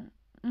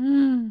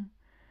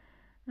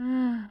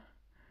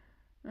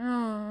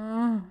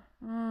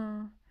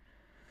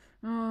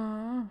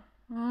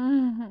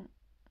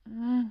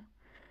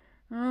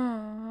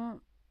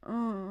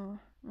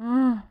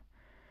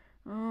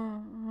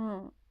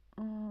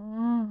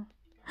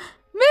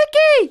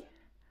 Mickey!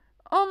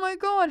 Oh my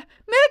god!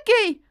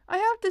 Mickey! I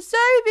have to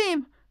save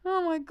him!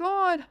 Oh my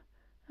god!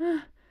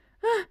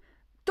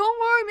 Don't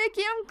worry,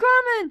 Mickey, I'm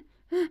coming!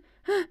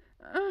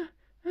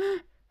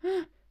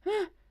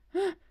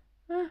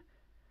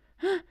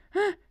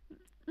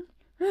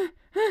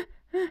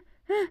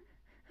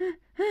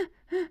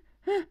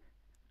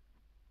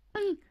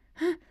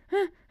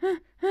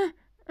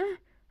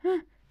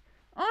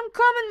 I'm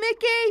coming,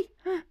 Mickey!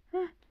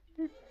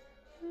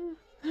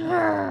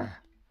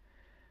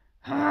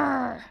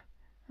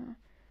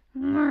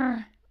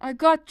 I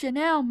got you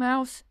now,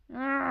 Mouse.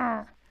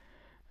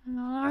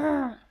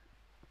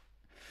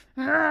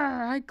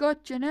 I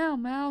got you now,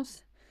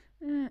 Mouse.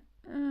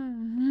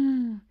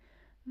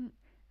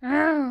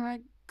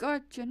 I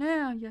got you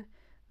now, you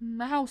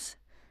mouse.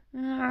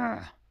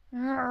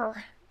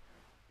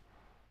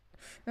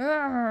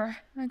 I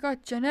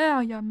got you now,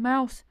 you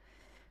mouse.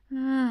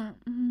 I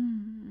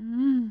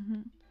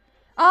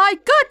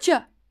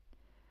gotcha!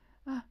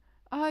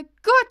 I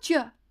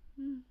gotcha!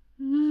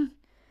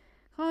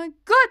 I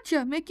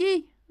gotcha,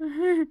 Mickey!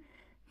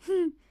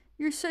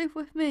 You're safe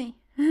with me.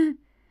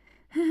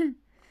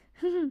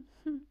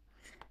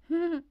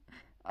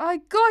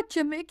 I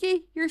gotcha,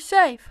 Mickey. You're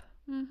safe.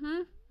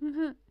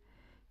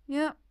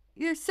 Yep,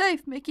 you're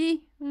safe,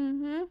 Mickey.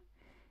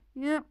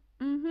 Yep.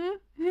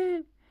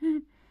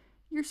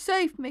 You're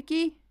safe,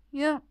 Mickey.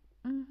 Yep.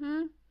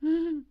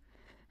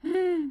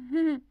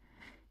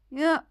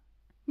 Yep.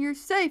 You're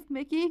safe,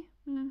 Mickey.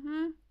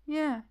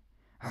 Yeah.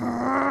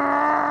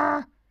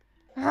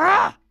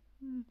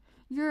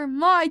 You're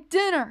my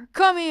dinner.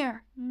 Come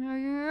here.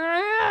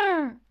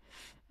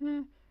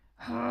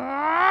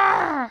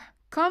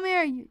 Come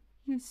here, you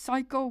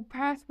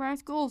psychopath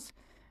rascals.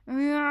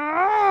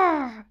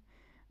 I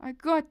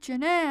got you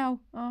now.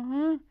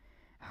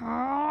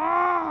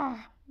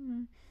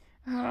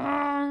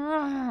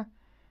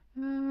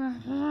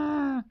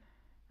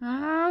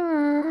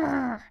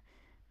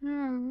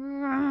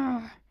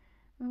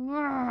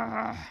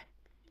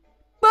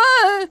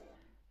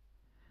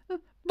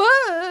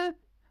 But,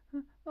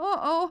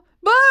 uh-oh,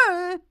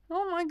 but,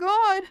 oh my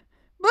God,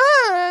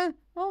 but,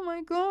 oh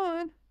my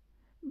God,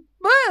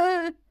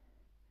 but,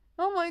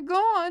 oh my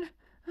God,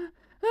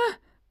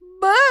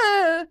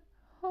 but,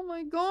 oh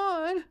my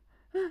God,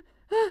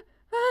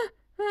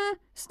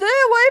 stay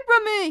away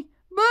from me,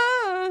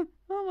 but,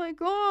 oh my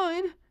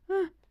God,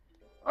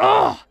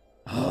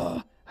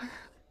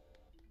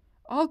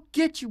 I'll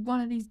get you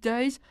one of these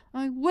days,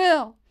 I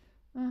will,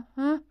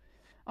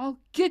 I'll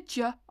get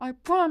you, I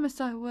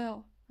promise I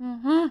will,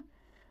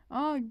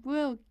 I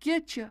will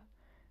get you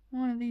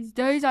one of these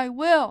days, I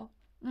will,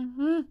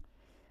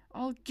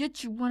 I'll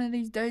get you one of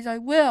these days, I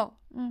will,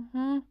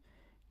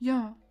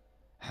 yeah,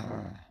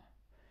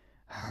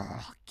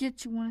 I'll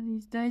get you one of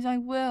these days, I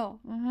will,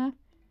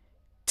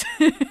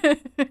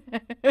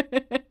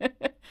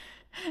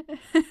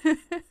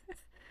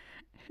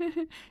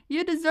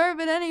 You deserve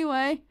it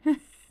anyway.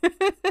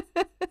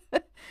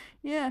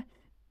 Yeah.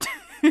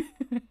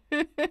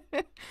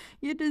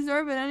 You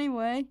deserve it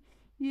anyway.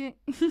 Yeah.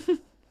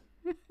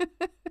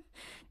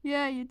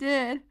 Yeah, you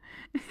did.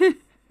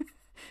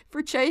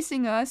 For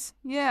chasing us.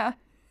 Yeah.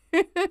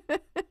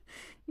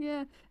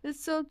 Yeah,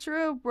 it's so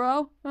true,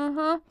 bro.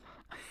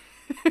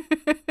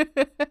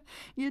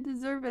 You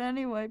deserve it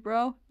anyway,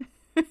 bro.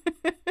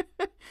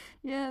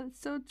 Yeah,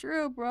 it's so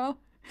true, bro.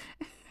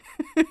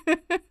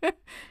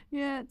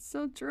 Yeah, it's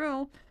so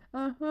true.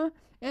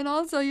 And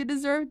also, you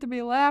deserve to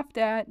be laughed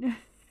at.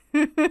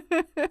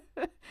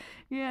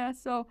 Yeah,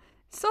 so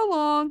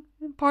long,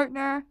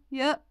 partner.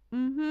 Yep.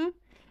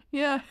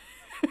 Yeah.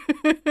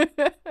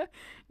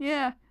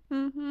 Yeah.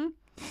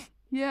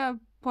 Yeah,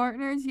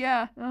 partners.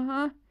 Yeah.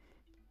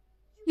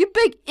 You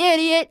big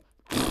idiot.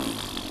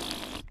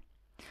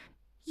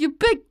 You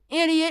big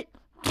idiot.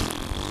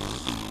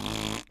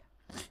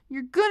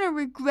 You're gonna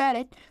regret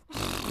it.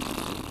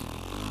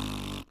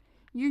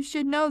 You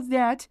should know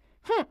that.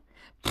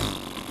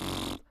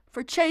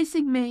 For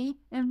chasing me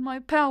and my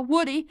pal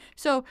Woody.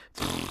 So,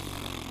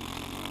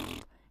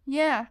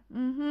 yeah,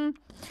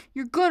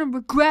 you're gonna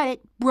regret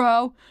it,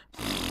 bro.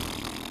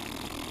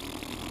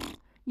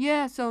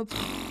 Yeah, so,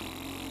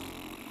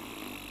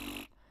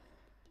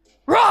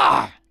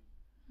 rah!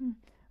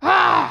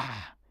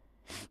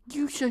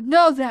 You should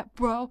know that,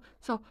 bro.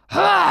 So,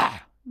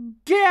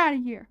 get out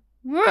of here.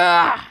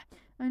 I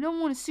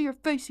don't want to see your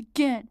face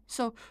again.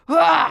 So,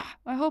 I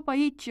hope I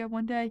eat you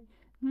one day.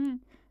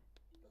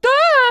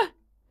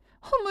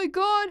 Oh my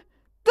God!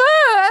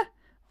 Oh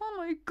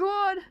my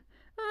God!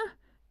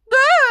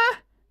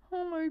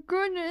 Oh my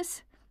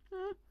goodness!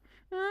 Oh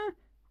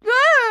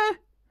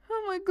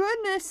my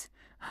goodness!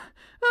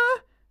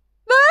 Oh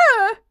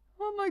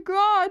my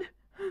God!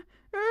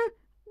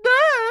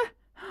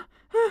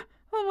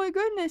 Oh my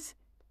goodness!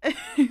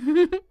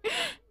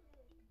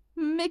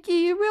 Mickey,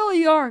 you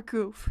really are a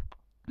goof.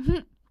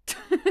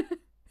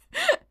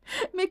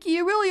 Mickey,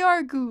 you really are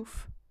a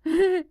goof.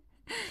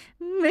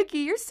 Mickey,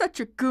 you're such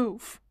a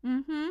goof.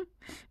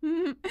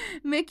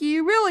 Mickey,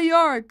 you really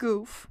are a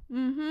goof.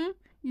 You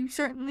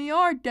certainly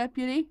are,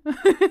 Deputy.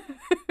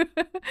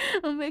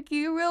 Mickey,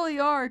 you really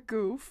are a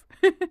goof.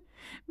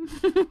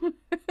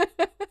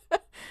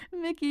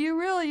 Mickey, you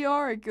really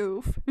are a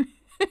goof.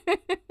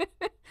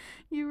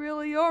 You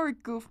really are a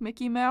goof,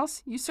 Mickey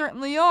Mouse. You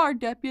certainly are,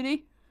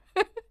 Deputy.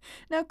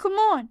 Now, come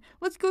on.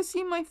 Let's go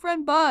see my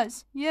friend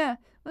Buzz. Yeah,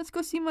 let's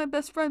go see my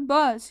best friend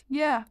Buzz.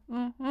 Yeah,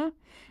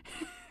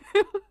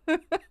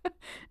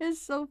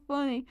 It's so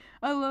funny.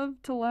 I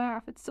love to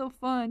laugh. It's so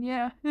fun.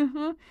 Yeah.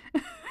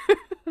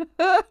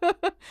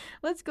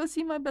 Let's go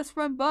see my best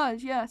friend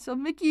Buzz. Yeah. So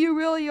Mickey, you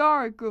really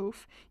are a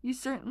goof. You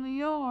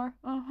certainly are.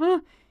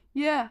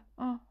 Yeah.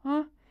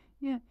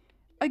 Yeah.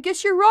 I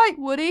guess you're right,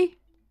 Woody.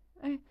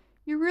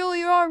 You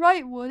really are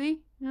right,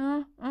 Woody.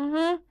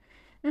 I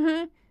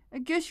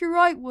guess you're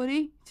right,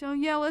 Woody. So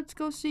yeah, let's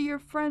go see your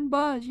friend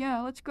Buzz.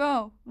 Yeah, let's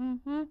go.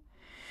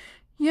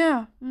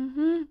 Yeah.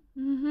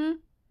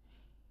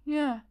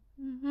 Yeah.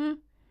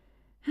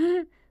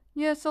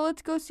 Yeah, so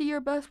let's go see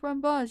your best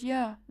friend Buzz.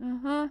 Yeah.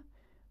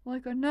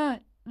 Like a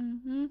nut.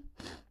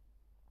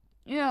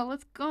 Yeah,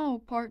 let's go,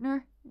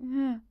 partner.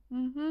 Yeah.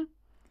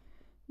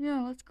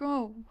 Yeah, let's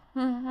go.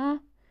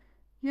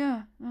 Yeah.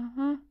 Yeah.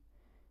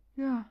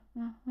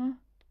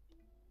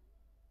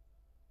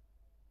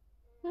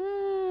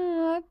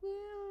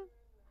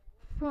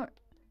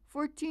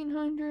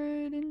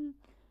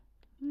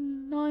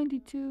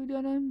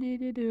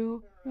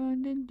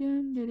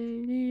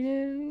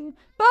 1492.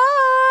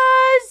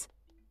 Buzz!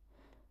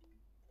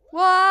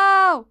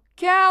 Wow!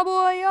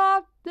 Cowboy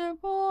off the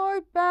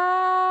port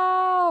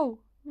bow!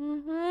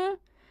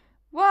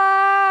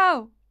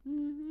 Wow!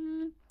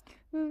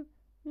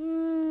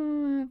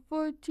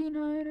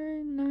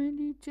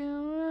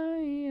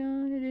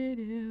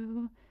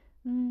 1492.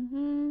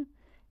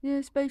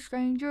 Yeah, Space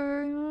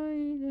Ranger.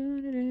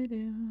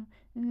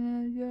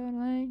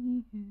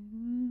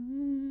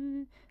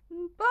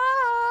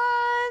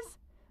 Buzz!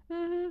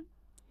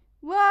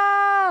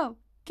 Wow!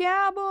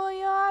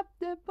 Cowboy up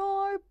the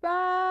port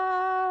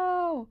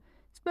bow!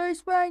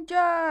 Space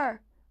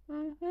Ranger!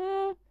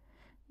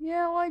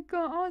 Yeah, like an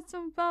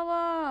awesome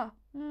fella!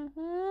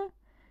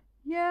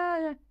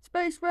 Yeah,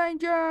 Space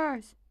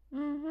Rangers!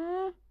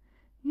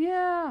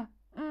 Yeah!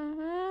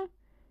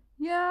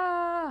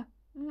 Yeah!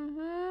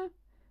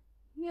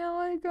 Yeah,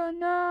 like a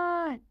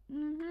nut!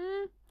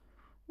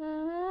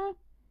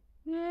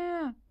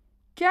 Yeah!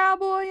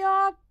 Cowboy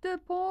off the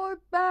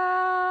port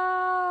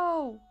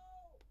bow!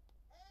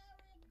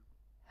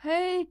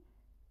 Hey,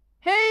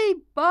 hey,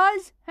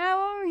 Buzz,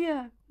 how are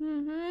ya?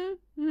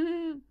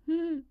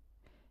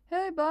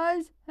 Hey,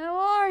 Buzz, how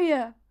are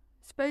ya?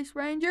 Space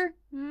Ranger?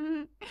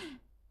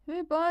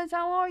 Hey, Buzz,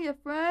 how are ya,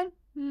 friend?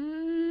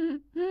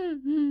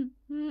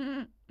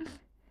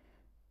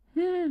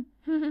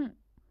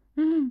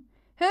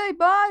 Hey,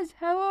 Buzz,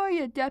 how are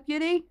ya,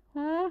 Deputy?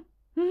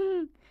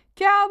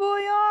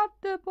 Cowboy off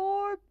the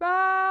port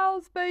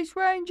bow, Space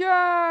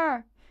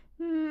Ranger!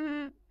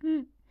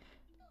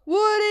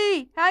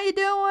 Woody, how you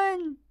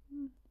doing?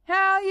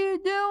 How you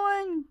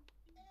doing,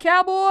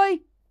 cowboy?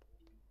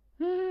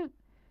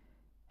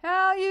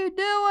 How you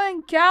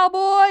doing,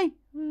 cowboy?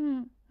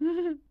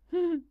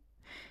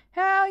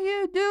 How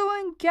you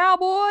doing,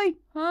 cowboy?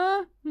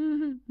 Huh?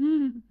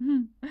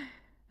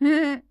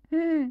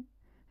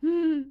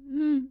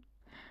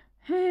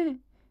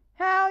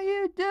 How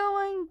you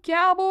doing,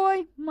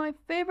 cowboy? My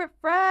favorite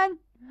friend?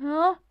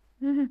 Huh?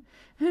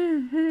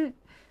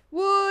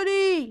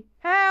 Woody,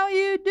 how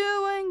you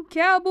doing,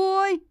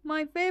 cowboy?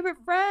 My favorite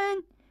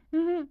friend?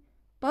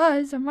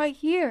 Buzz, I'm right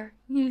here.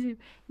 You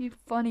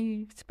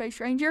funny space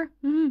ranger.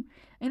 And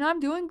I'm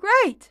doing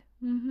great.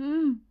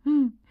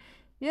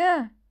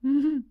 Yeah.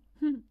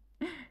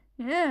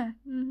 Yeah.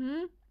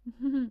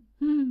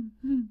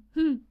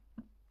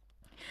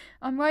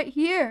 I'm right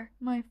here,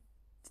 my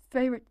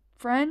favorite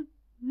friend.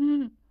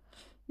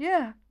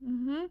 Yeah.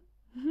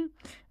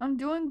 I'm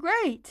doing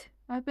great.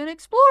 I've been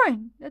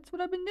exploring. That's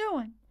what I've been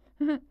doing.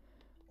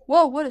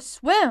 Whoa, what a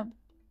swim,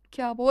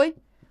 cowboy.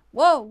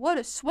 Whoa, what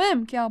a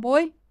swim,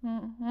 cowboy.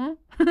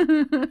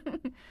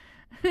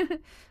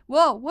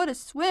 Whoa, what a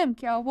swim,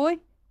 cowboy.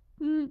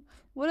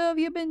 What have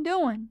you been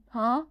doing,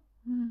 huh?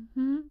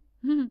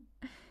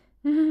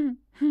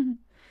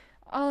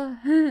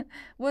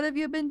 What have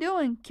you been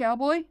doing,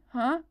 cowboy,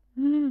 huh?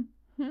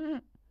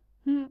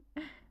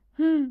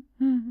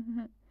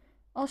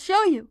 I'll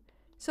show you.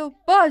 So,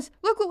 Buzz,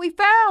 look what we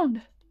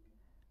found.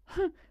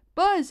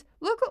 Buzz,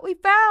 look what we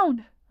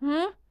found.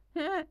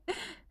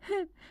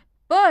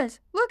 Buzz,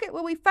 look at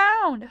what we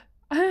found.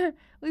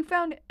 We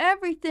found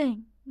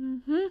everything.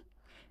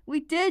 We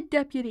did,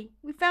 Deputy.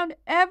 We found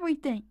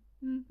everything.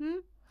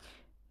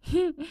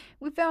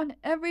 We found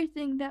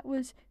everything that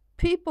was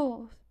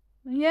people.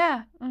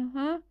 Yeah.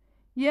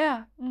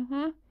 Yeah.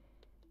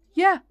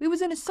 Yeah, we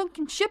was in a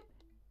sunken ship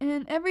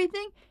and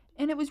everything,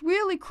 and it was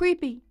really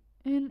creepy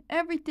and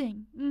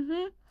everything.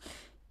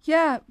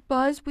 Yeah,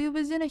 Buzz, we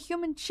was in a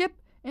human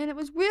ship and it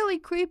was really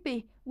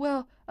creepy.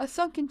 Well, a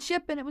sunken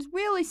ship and it was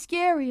really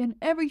scary and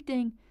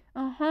everything.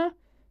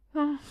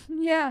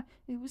 Yeah,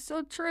 it was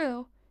so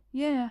true.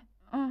 Yeah.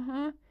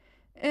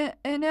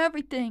 And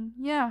everything.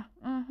 Yeah.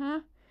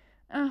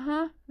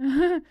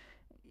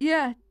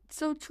 Yeah,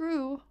 so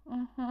true.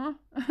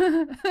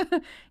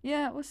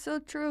 Yeah, it was so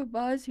true,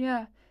 Buzz.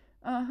 Yeah.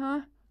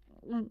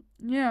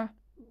 Yeah.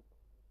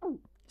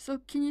 So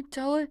can you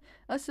tell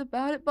us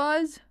about it,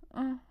 Buzz?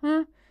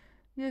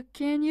 Yeah,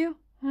 can you?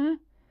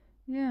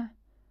 Yeah.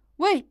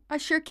 Wait, I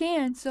sure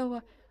can.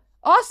 So,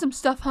 awesome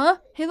stuff, huh?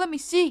 Hey, let me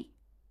see.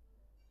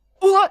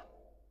 What?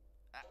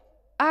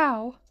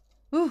 Ow.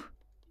 Ooh.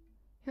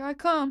 Here I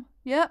come.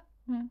 Yep.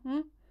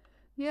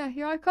 Yeah,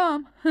 here I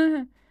come.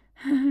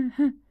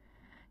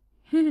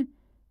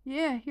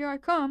 Yeah, here I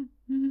come.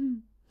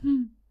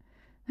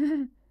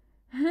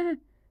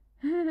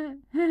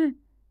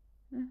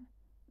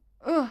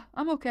 Ugh,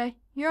 I'm okay.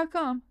 Here I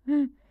come.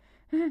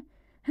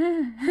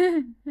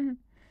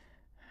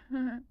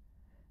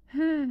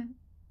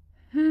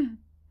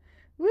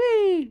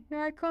 Whee!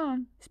 Here I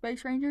come.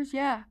 Space Rangers,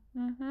 yeah.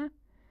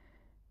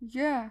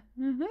 Yeah.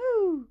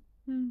 Woohoo.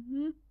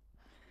 Mhm.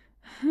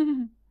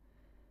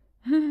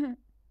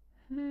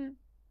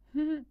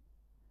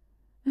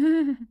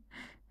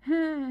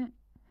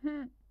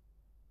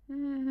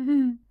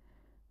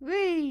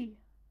 Wee.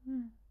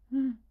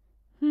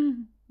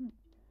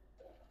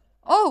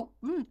 Oh.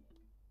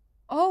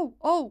 Oh.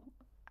 Oh.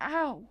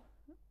 Ow.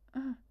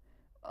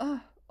 Uh,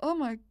 oh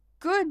my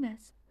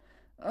goodness.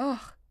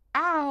 Ugh.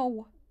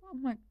 Ow. Oh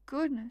my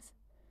goodness.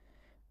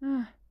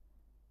 Uh,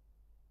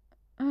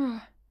 uh,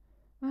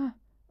 uh,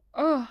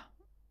 uh.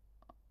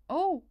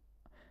 Oh.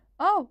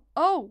 Oh.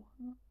 Oh.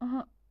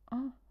 Uh.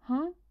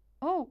 Huh.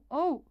 Oh.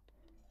 Oh.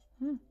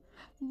 Hmm.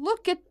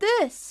 Look at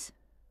this.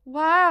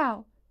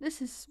 Wow.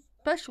 This is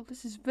special.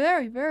 This is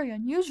very, very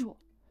unusual.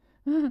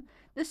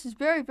 This is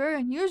very, very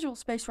unusual,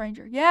 Space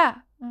Ranger.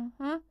 Yeah.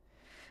 Uh-huh.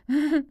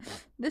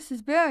 This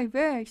is very,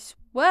 very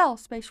swell,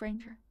 Space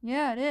Ranger.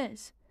 Yeah, it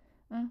is.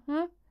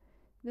 Uh-huh.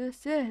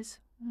 This is.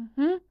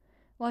 Mm-hmm.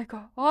 Like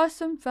a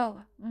awesome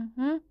fella.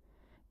 Mm-hmm.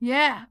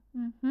 Yeah.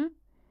 Mm-hmm.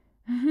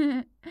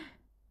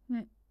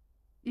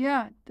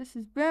 Yeah, this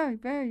is very,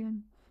 very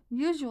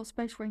unusual,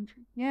 Space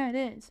Ranger. Yeah, it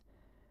is.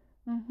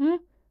 Mm-hmm.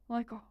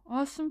 Like a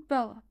awesome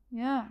fella.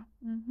 Yeah.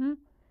 Mm-hmm.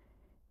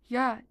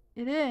 Yeah,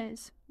 it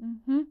is.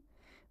 Mm-hmm.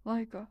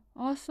 Like a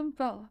awesome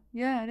fella.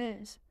 Yeah, it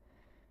is.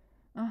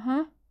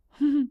 Uh-huh.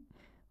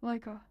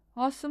 Like a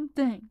awesome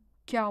thing,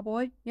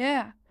 cowboy.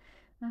 Yeah.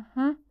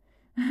 Uh-huh.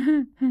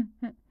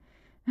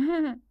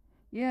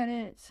 Yeah, it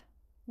is.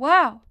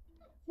 Wow.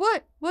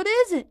 What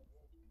is it?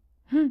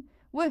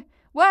 What?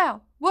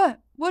 Wow.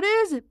 What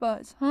is it,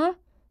 Buzz? Huh?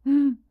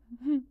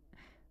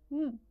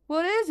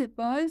 What is it,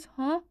 Buzz?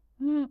 Huh?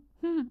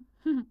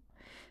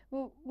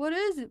 Well, what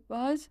is it,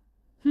 Buzz?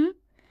 Hmm?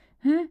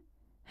 Huh?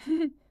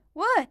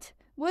 What?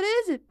 What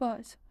is it,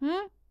 Buzz?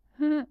 Huh?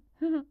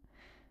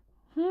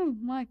 Oh,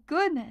 my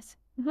goodness.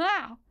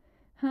 Wow.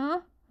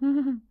 Huh?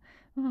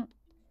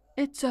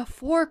 It's a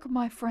fork,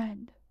 my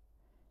friend.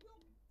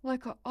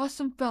 Like a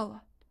awesome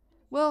fella.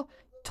 Well,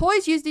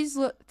 toys use these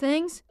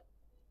things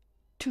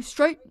to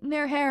straighten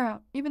their hair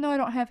out, even though I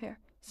don't have hair.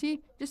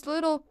 See, just a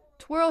little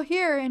twirl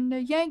here and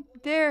a yank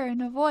there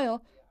and a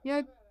oil.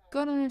 Yeah,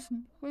 got on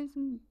some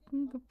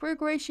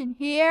configuration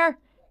here,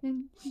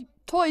 and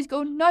toys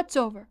go nuts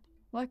over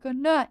like a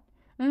nut.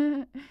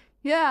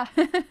 Yeah.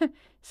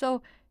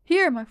 So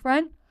here, my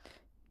friend.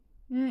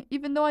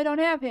 Even though I don't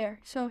have hair.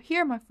 So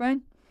here, my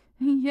friend.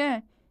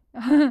 Yeah.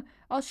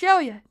 I'll show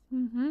you.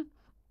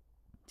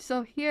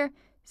 So here,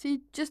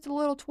 see, just a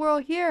little twirl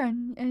here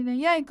and a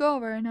yank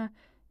over, and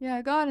yeah,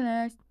 I got a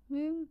nice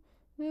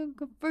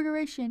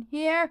configuration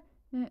here,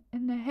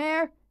 and the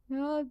hair.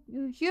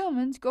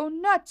 Humans go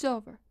nuts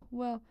over.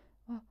 Well,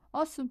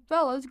 awesome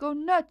fellas go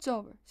nuts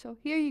over. So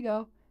here you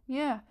go.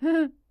 Yeah.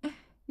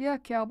 Yeah,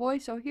 cowboy.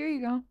 So here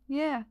you go.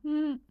 Yeah.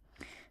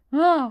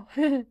 Oh,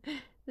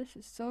 this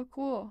is so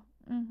cool.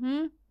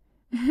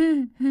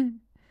 Isn't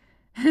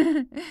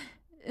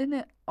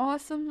it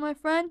awesome, my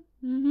friend?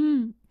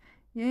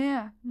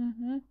 Yeah.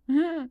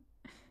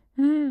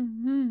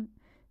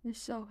 It's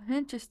so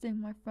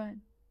interesting, my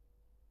friend.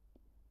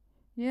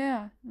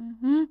 Yeah.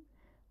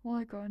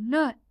 Like a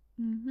nut.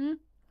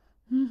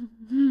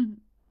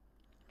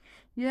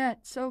 Yeah,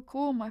 it's so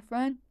cool, my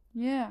friend.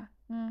 Yeah.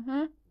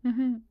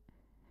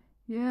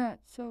 Yeah,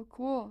 it's so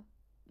cool.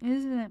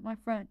 Isn't it, my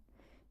friend?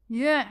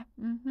 Yeah.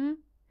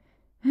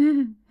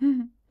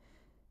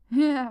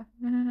 Yeah.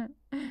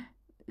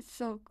 It's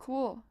so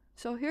cool.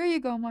 So here you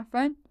go, my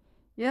friend.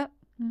 Yep.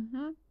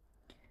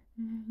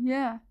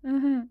 Yeah.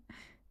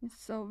 It's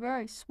so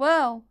very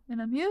swell and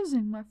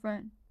amusing, my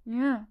friend.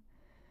 Yeah.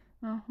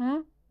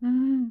 Uh-huh.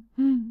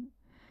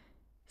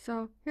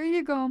 So here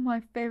you go,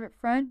 my favorite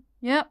friend.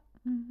 Yep.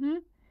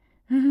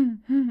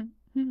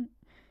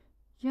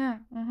 Yeah.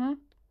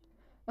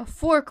 A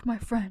fork, my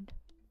friend.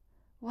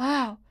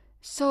 Wow.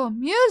 So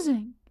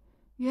amusing.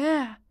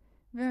 Yeah.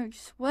 Very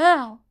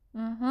swell.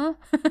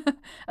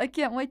 I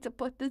can't wait to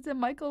put this in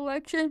my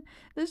collection.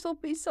 This will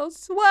be so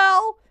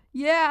swell.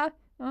 Yeah.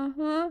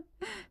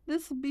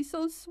 This will be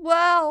so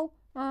swell.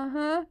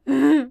 Yeah.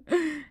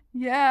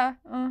 Yeah.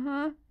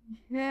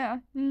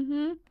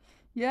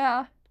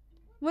 Yeah.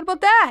 What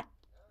about that?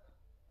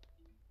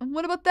 And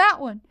what about that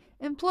one?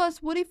 And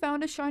plus, Woody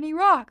found a shiny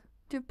rock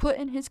to put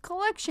in his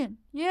collection.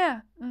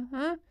 Yeah.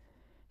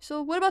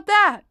 So what about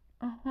that?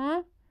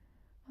 Huh.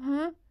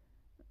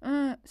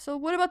 So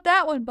what about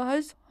that one,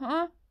 Buzz?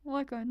 Huh?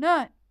 Like a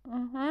nut.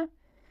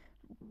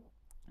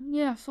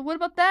 Yeah, so what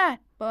about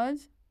that,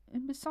 Buzz?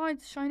 And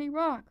besides shiny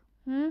rock?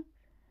 Huh?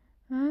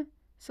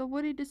 So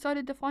Woody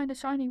decided to find a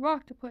shiny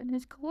rock to put in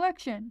his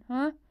collection,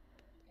 huh?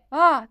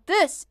 Ah,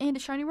 this and a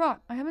shiny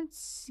rock I haven't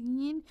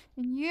seen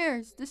in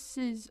years. This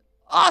is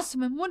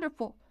awesome and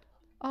wonderful.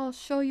 I'll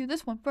show you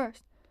this one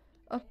first.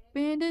 A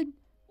banded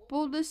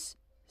bulbous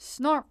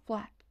snarf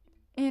flat.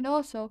 And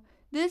also,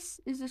 this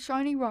is a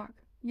shiny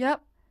rock.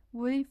 Yep,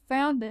 Woody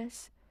found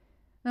this.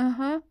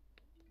 Uh-huh.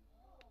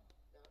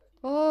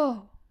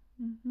 Oh.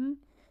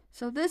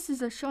 So this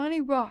is a shiny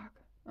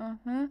rock.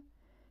 Uh-huh.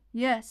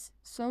 Yes,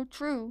 so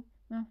true.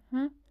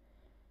 Uh-huh.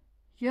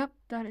 Yep,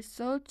 that is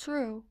so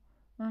true.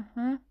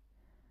 Uh-huh.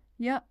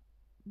 Yep,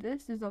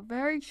 this is a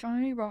very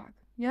shiny rock.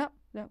 Yep,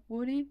 that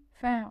Woody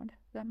found.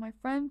 That my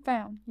friend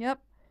found. Yep,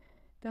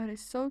 that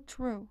is so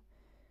true.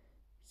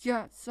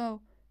 Yeah,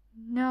 so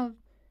now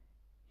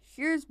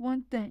here's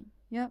one thing.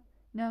 Yep,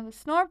 now the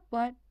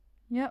Snarkblat,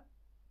 yep,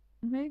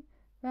 make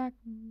back,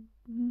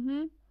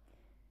 mm-hmm,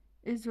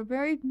 is a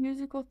very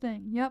musical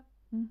thing. Yep,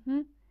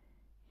 mm-hmm,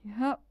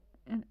 yep,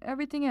 and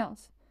everything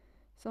else.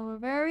 So a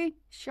very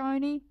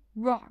shiny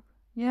rock.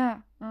 Yeah,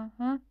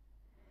 uh-huh.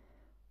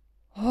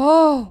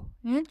 Oh,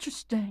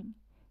 interesting.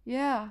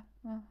 Yeah,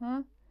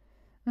 uh-huh.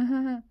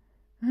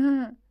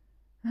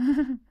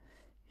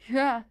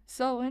 Yeah,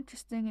 so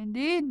interesting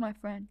indeed, my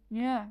friend.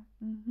 Yeah,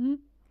 mm-hmm.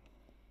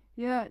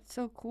 Yeah, it's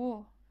so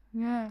cool.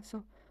 Yeah,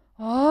 so,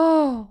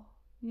 oh,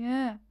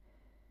 yeah,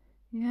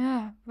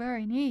 yeah,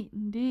 very neat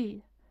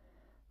indeed.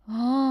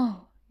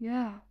 Oh,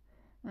 yeah,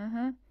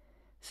 uh-huh.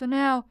 So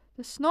now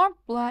the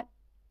Snarkblat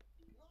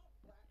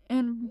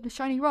and the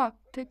shiny rock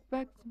take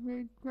back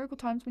miracle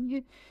times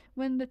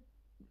when the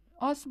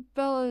awesome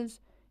fellas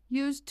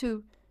used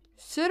to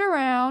sit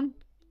around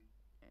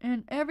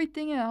and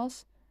everything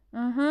else.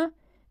 Uh huh.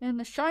 And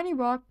the shiny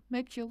rock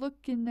makes you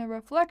look in the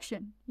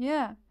reflection.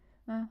 Yeah.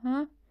 Uh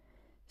huh.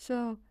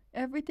 So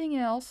everything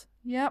else.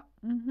 Yep.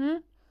 Mm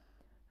hmm.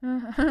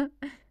 Uh huh.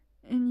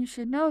 And you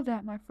should know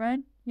that, my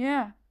friend.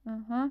 Yeah. Uh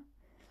huh.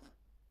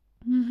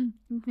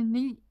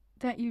 Neat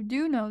that you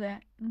do know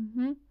that.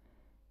 Mm-hmm.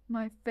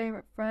 My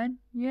favorite friend.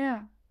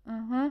 Yeah.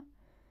 Uh-huh.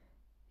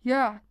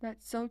 Yeah,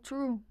 that's so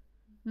true.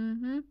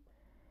 Mm-hmm.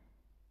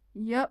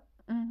 Yep.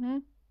 Mm-hmm.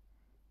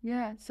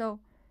 Yeah, so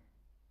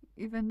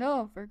even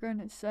though, for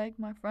goodness sake,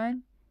 my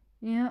friend.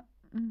 Yeah.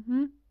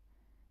 Mm-hmm.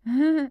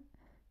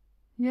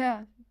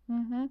 Yeah.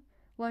 Mm-hmm.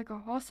 Like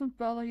a awesome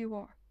fella you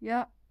are.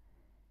 Yeah.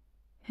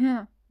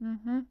 Yeah.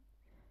 Mm-hmm.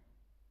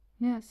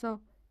 Yeah, so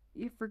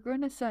for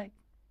goodness sake.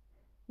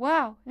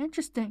 Wow,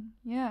 interesting.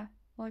 Yeah.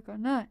 Like a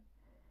nut.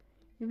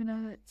 Even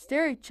though they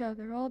stare at each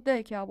other all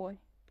day, cowboy.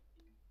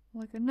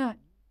 Like a nut.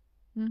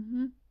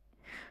 Mm-hmm.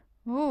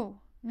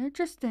 Oh,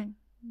 interesting.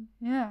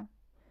 Yeah.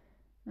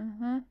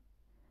 Uh-huh.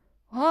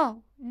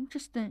 Wow,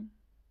 interesting.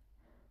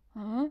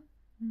 Huh?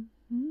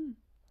 Mm-hmm.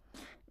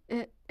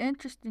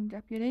 Interesting,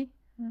 deputy.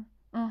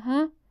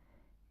 Uh-huh.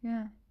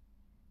 Yeah.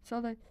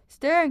 So they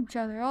stare at each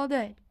other all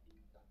day.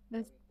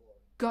 That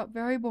got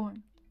very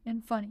boring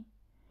and funny.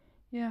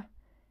 Yeah.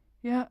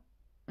 Yeah.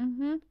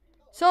 Mm-hmm.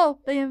 So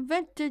they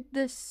invented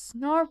the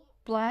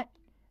Snarkblat,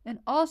 and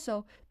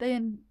also they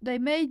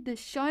made this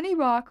shiny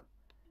rock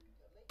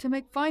to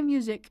make fine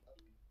music.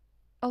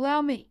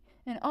 Allow me.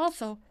 And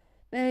also,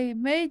 they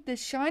made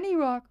this shiny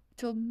rock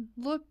to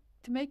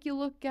make you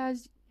look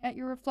as at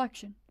your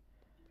reflection.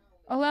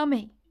 Allow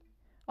me.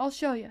 I'll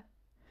show you.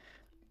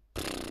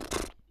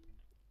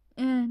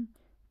 And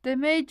they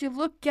made you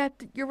look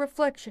at your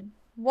reflection.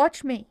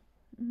 Watch me.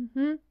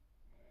 Mhm.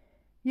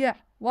 Yeah.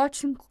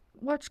 Watch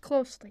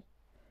closely.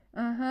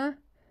 Uh-huh.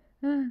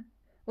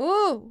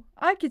 Ooh,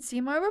 I can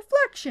see my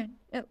reflection.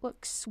 It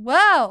looks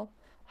swell.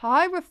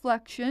 High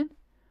reflection.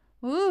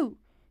 Ooh,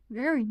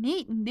 very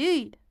neat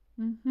indeed.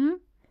 Mhm.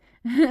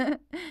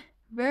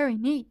 Very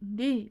neat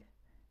indeed.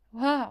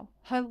 Wow,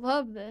 I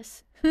love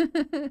this.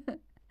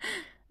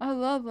 I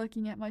love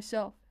looking at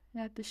myself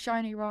at the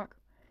shiny rock.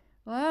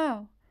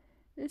 Wow,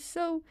 it's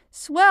so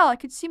swell. I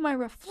could see my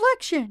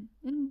reflection.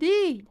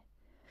 Indeed.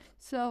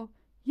 So,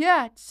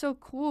 yeah, it's so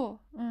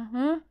cool. Uh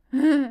huh.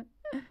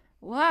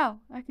 Wow,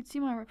 I could see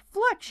my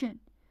reflection.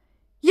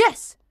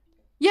 Yes!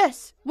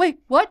 Yes!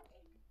 Wait, what?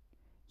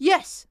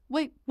 Yes!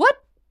 Wait,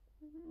 what?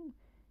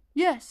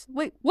 Yes!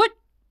 Wait, what?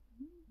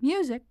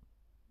 Music?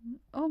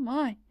 Oh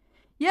my.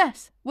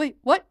 Yes! Wait,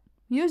 what?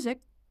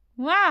 Music?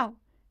 Wow!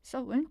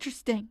 So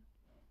interesting.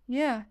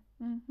 Yeah.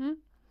 Mm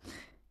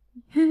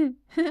hmm.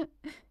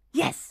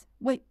 Yes!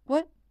 Wait,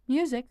 what?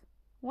 Music?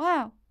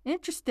 Wow!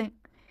 Interesting.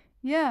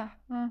 Yeah.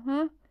 Uh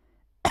huh.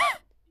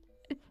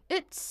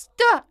 It's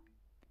stuck!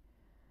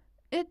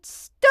 It's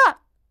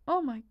stuck!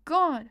 Oh my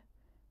god.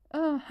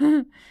 Uh,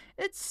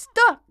 it's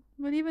stuck.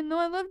 But even though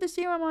I love to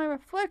see my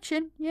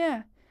reflection,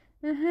 yeah.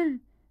 I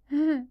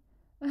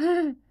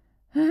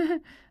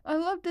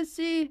love to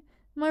see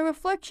my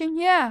reflection,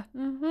 yeah.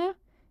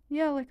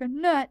 Yeah, like a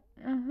nut.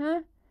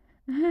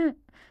 I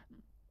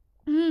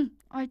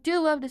do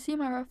love to see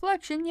my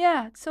reflection,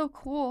 yeah. It's so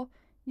cool.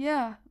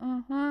 Yeah.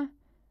 Oh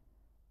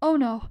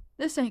no,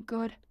 this ain't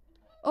good.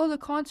 Oh, the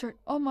concert.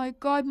 Oh my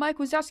god, Mike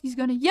Wazowski's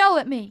gonna yell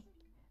at me.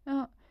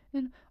 Uh,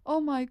 and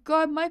oh my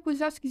god, Mike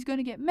Wazowski's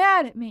gonna get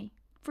mad at me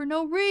for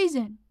no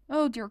reason.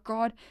 Oh dear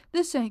god,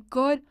 this ain't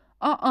good.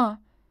 Uh,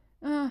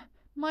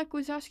 Mike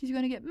Wazowski's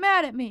gonna get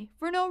mad at me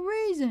for no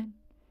reason.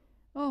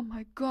 Oh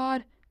my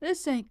god,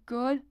 this ain't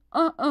good.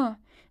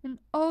 And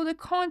oh, the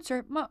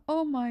concert.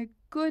 Oh my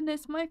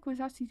goodness, Mike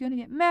Wazowski's gonna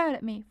get mad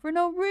at me for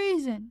no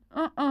reason.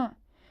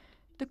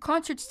 The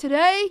concert's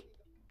today?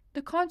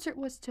 The concert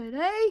was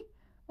today?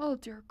 Oh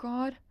dear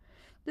god,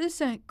 this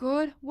ain't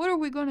good. What are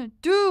we gonna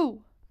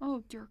do?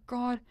 Oh dear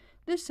god,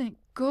 this ain't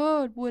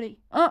good, Woody.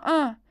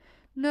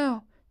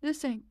 No,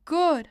 this ain't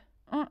good.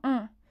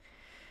 Uh-uh.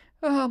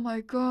 Oh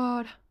my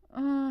God.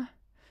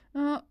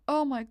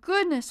 Oh my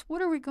goodness.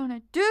 What are we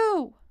gonna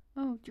do?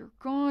 Oh dear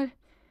God.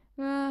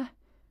 Uh,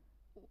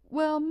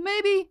 well,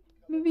 maybe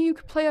you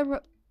could play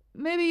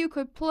maybe you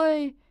could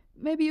play,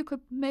 maybe you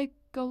could make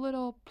a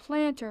little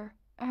planter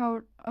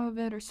out of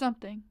it or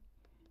something.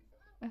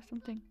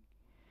 Something.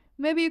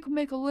 Maybe you could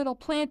make a little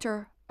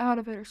planter out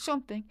of it or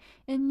something.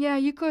 And yeah,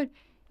 you could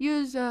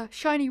use a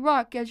shiny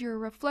rock as your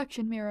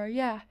reflection mirror.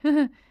 Yeah.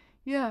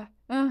 Yeah.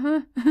 Uh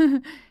huh.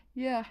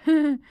 Yeah.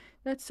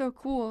 That's so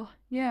cool.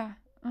 Yeah.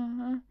 Uh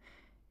huh.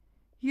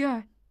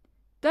 Yeah.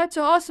 That's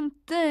an awesome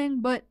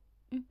thing, but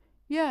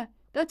yeah,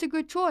 that's a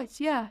good choice.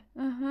 Yeah.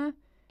 Uh huh.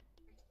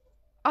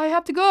 I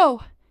have to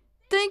go.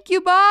 Thank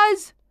you,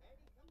 Buzz.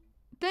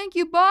 Thank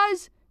you,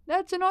 Buzz.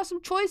 That's an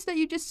awesome choice that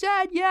you just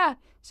said. Yeah.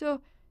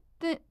 So,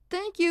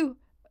 thank you,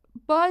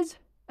 Buzz.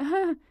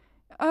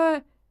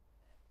 uh,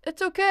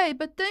 it's okay,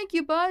 but thank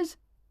you, Buzz.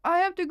 I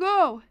have to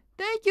go.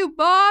 Thank you,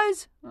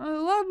 Buzz. I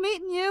love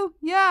meeting you.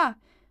 Yeah.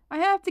 I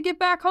have to get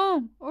back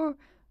home.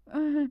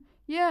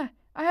 Yeah,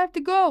 I have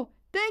to go.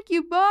 Thank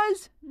you,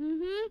 Buzz.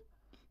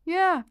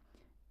 Yeah.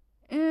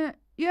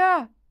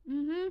 Yeah.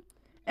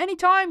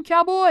 Anytime,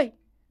 cowboy.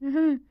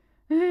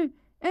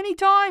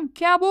 Anytime,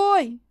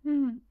 cowboy.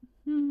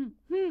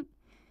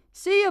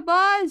 See ya,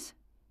 Buzz.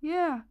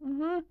 Yeah.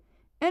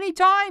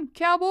 Anytime,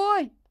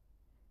 cowboy.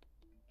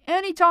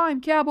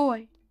 Anytime,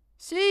 cowboy.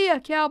 See ya,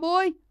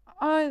 cowboy.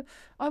 I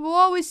will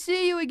always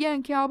see you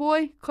again,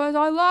 cowboy, 'cause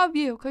I love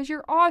you, 'cause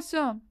you're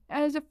awesome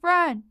as a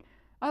friend.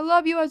 I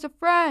love you as a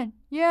friend.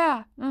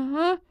 Yeah.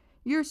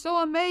 You're so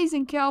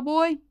amazing,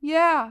 cowboy.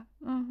 Yeah.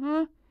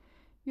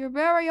 You're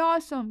very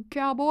awesome,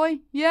 cowboy.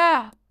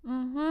 Yeah.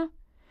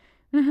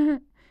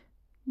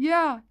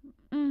 Yeah.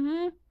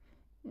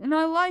 And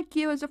I like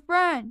you as a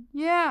friend.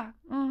 Yeah.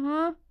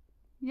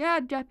 Yeah,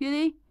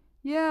 deputy.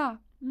 Yeah.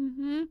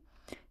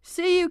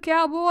 See you,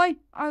 cowboy.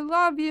 I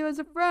love you as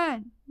a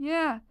friend.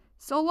 Yeah.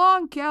 So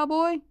long,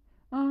 cowboy.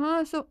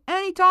 So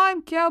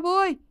anytime,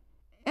 cowboy.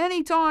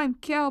 Anytime,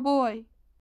 cowboy.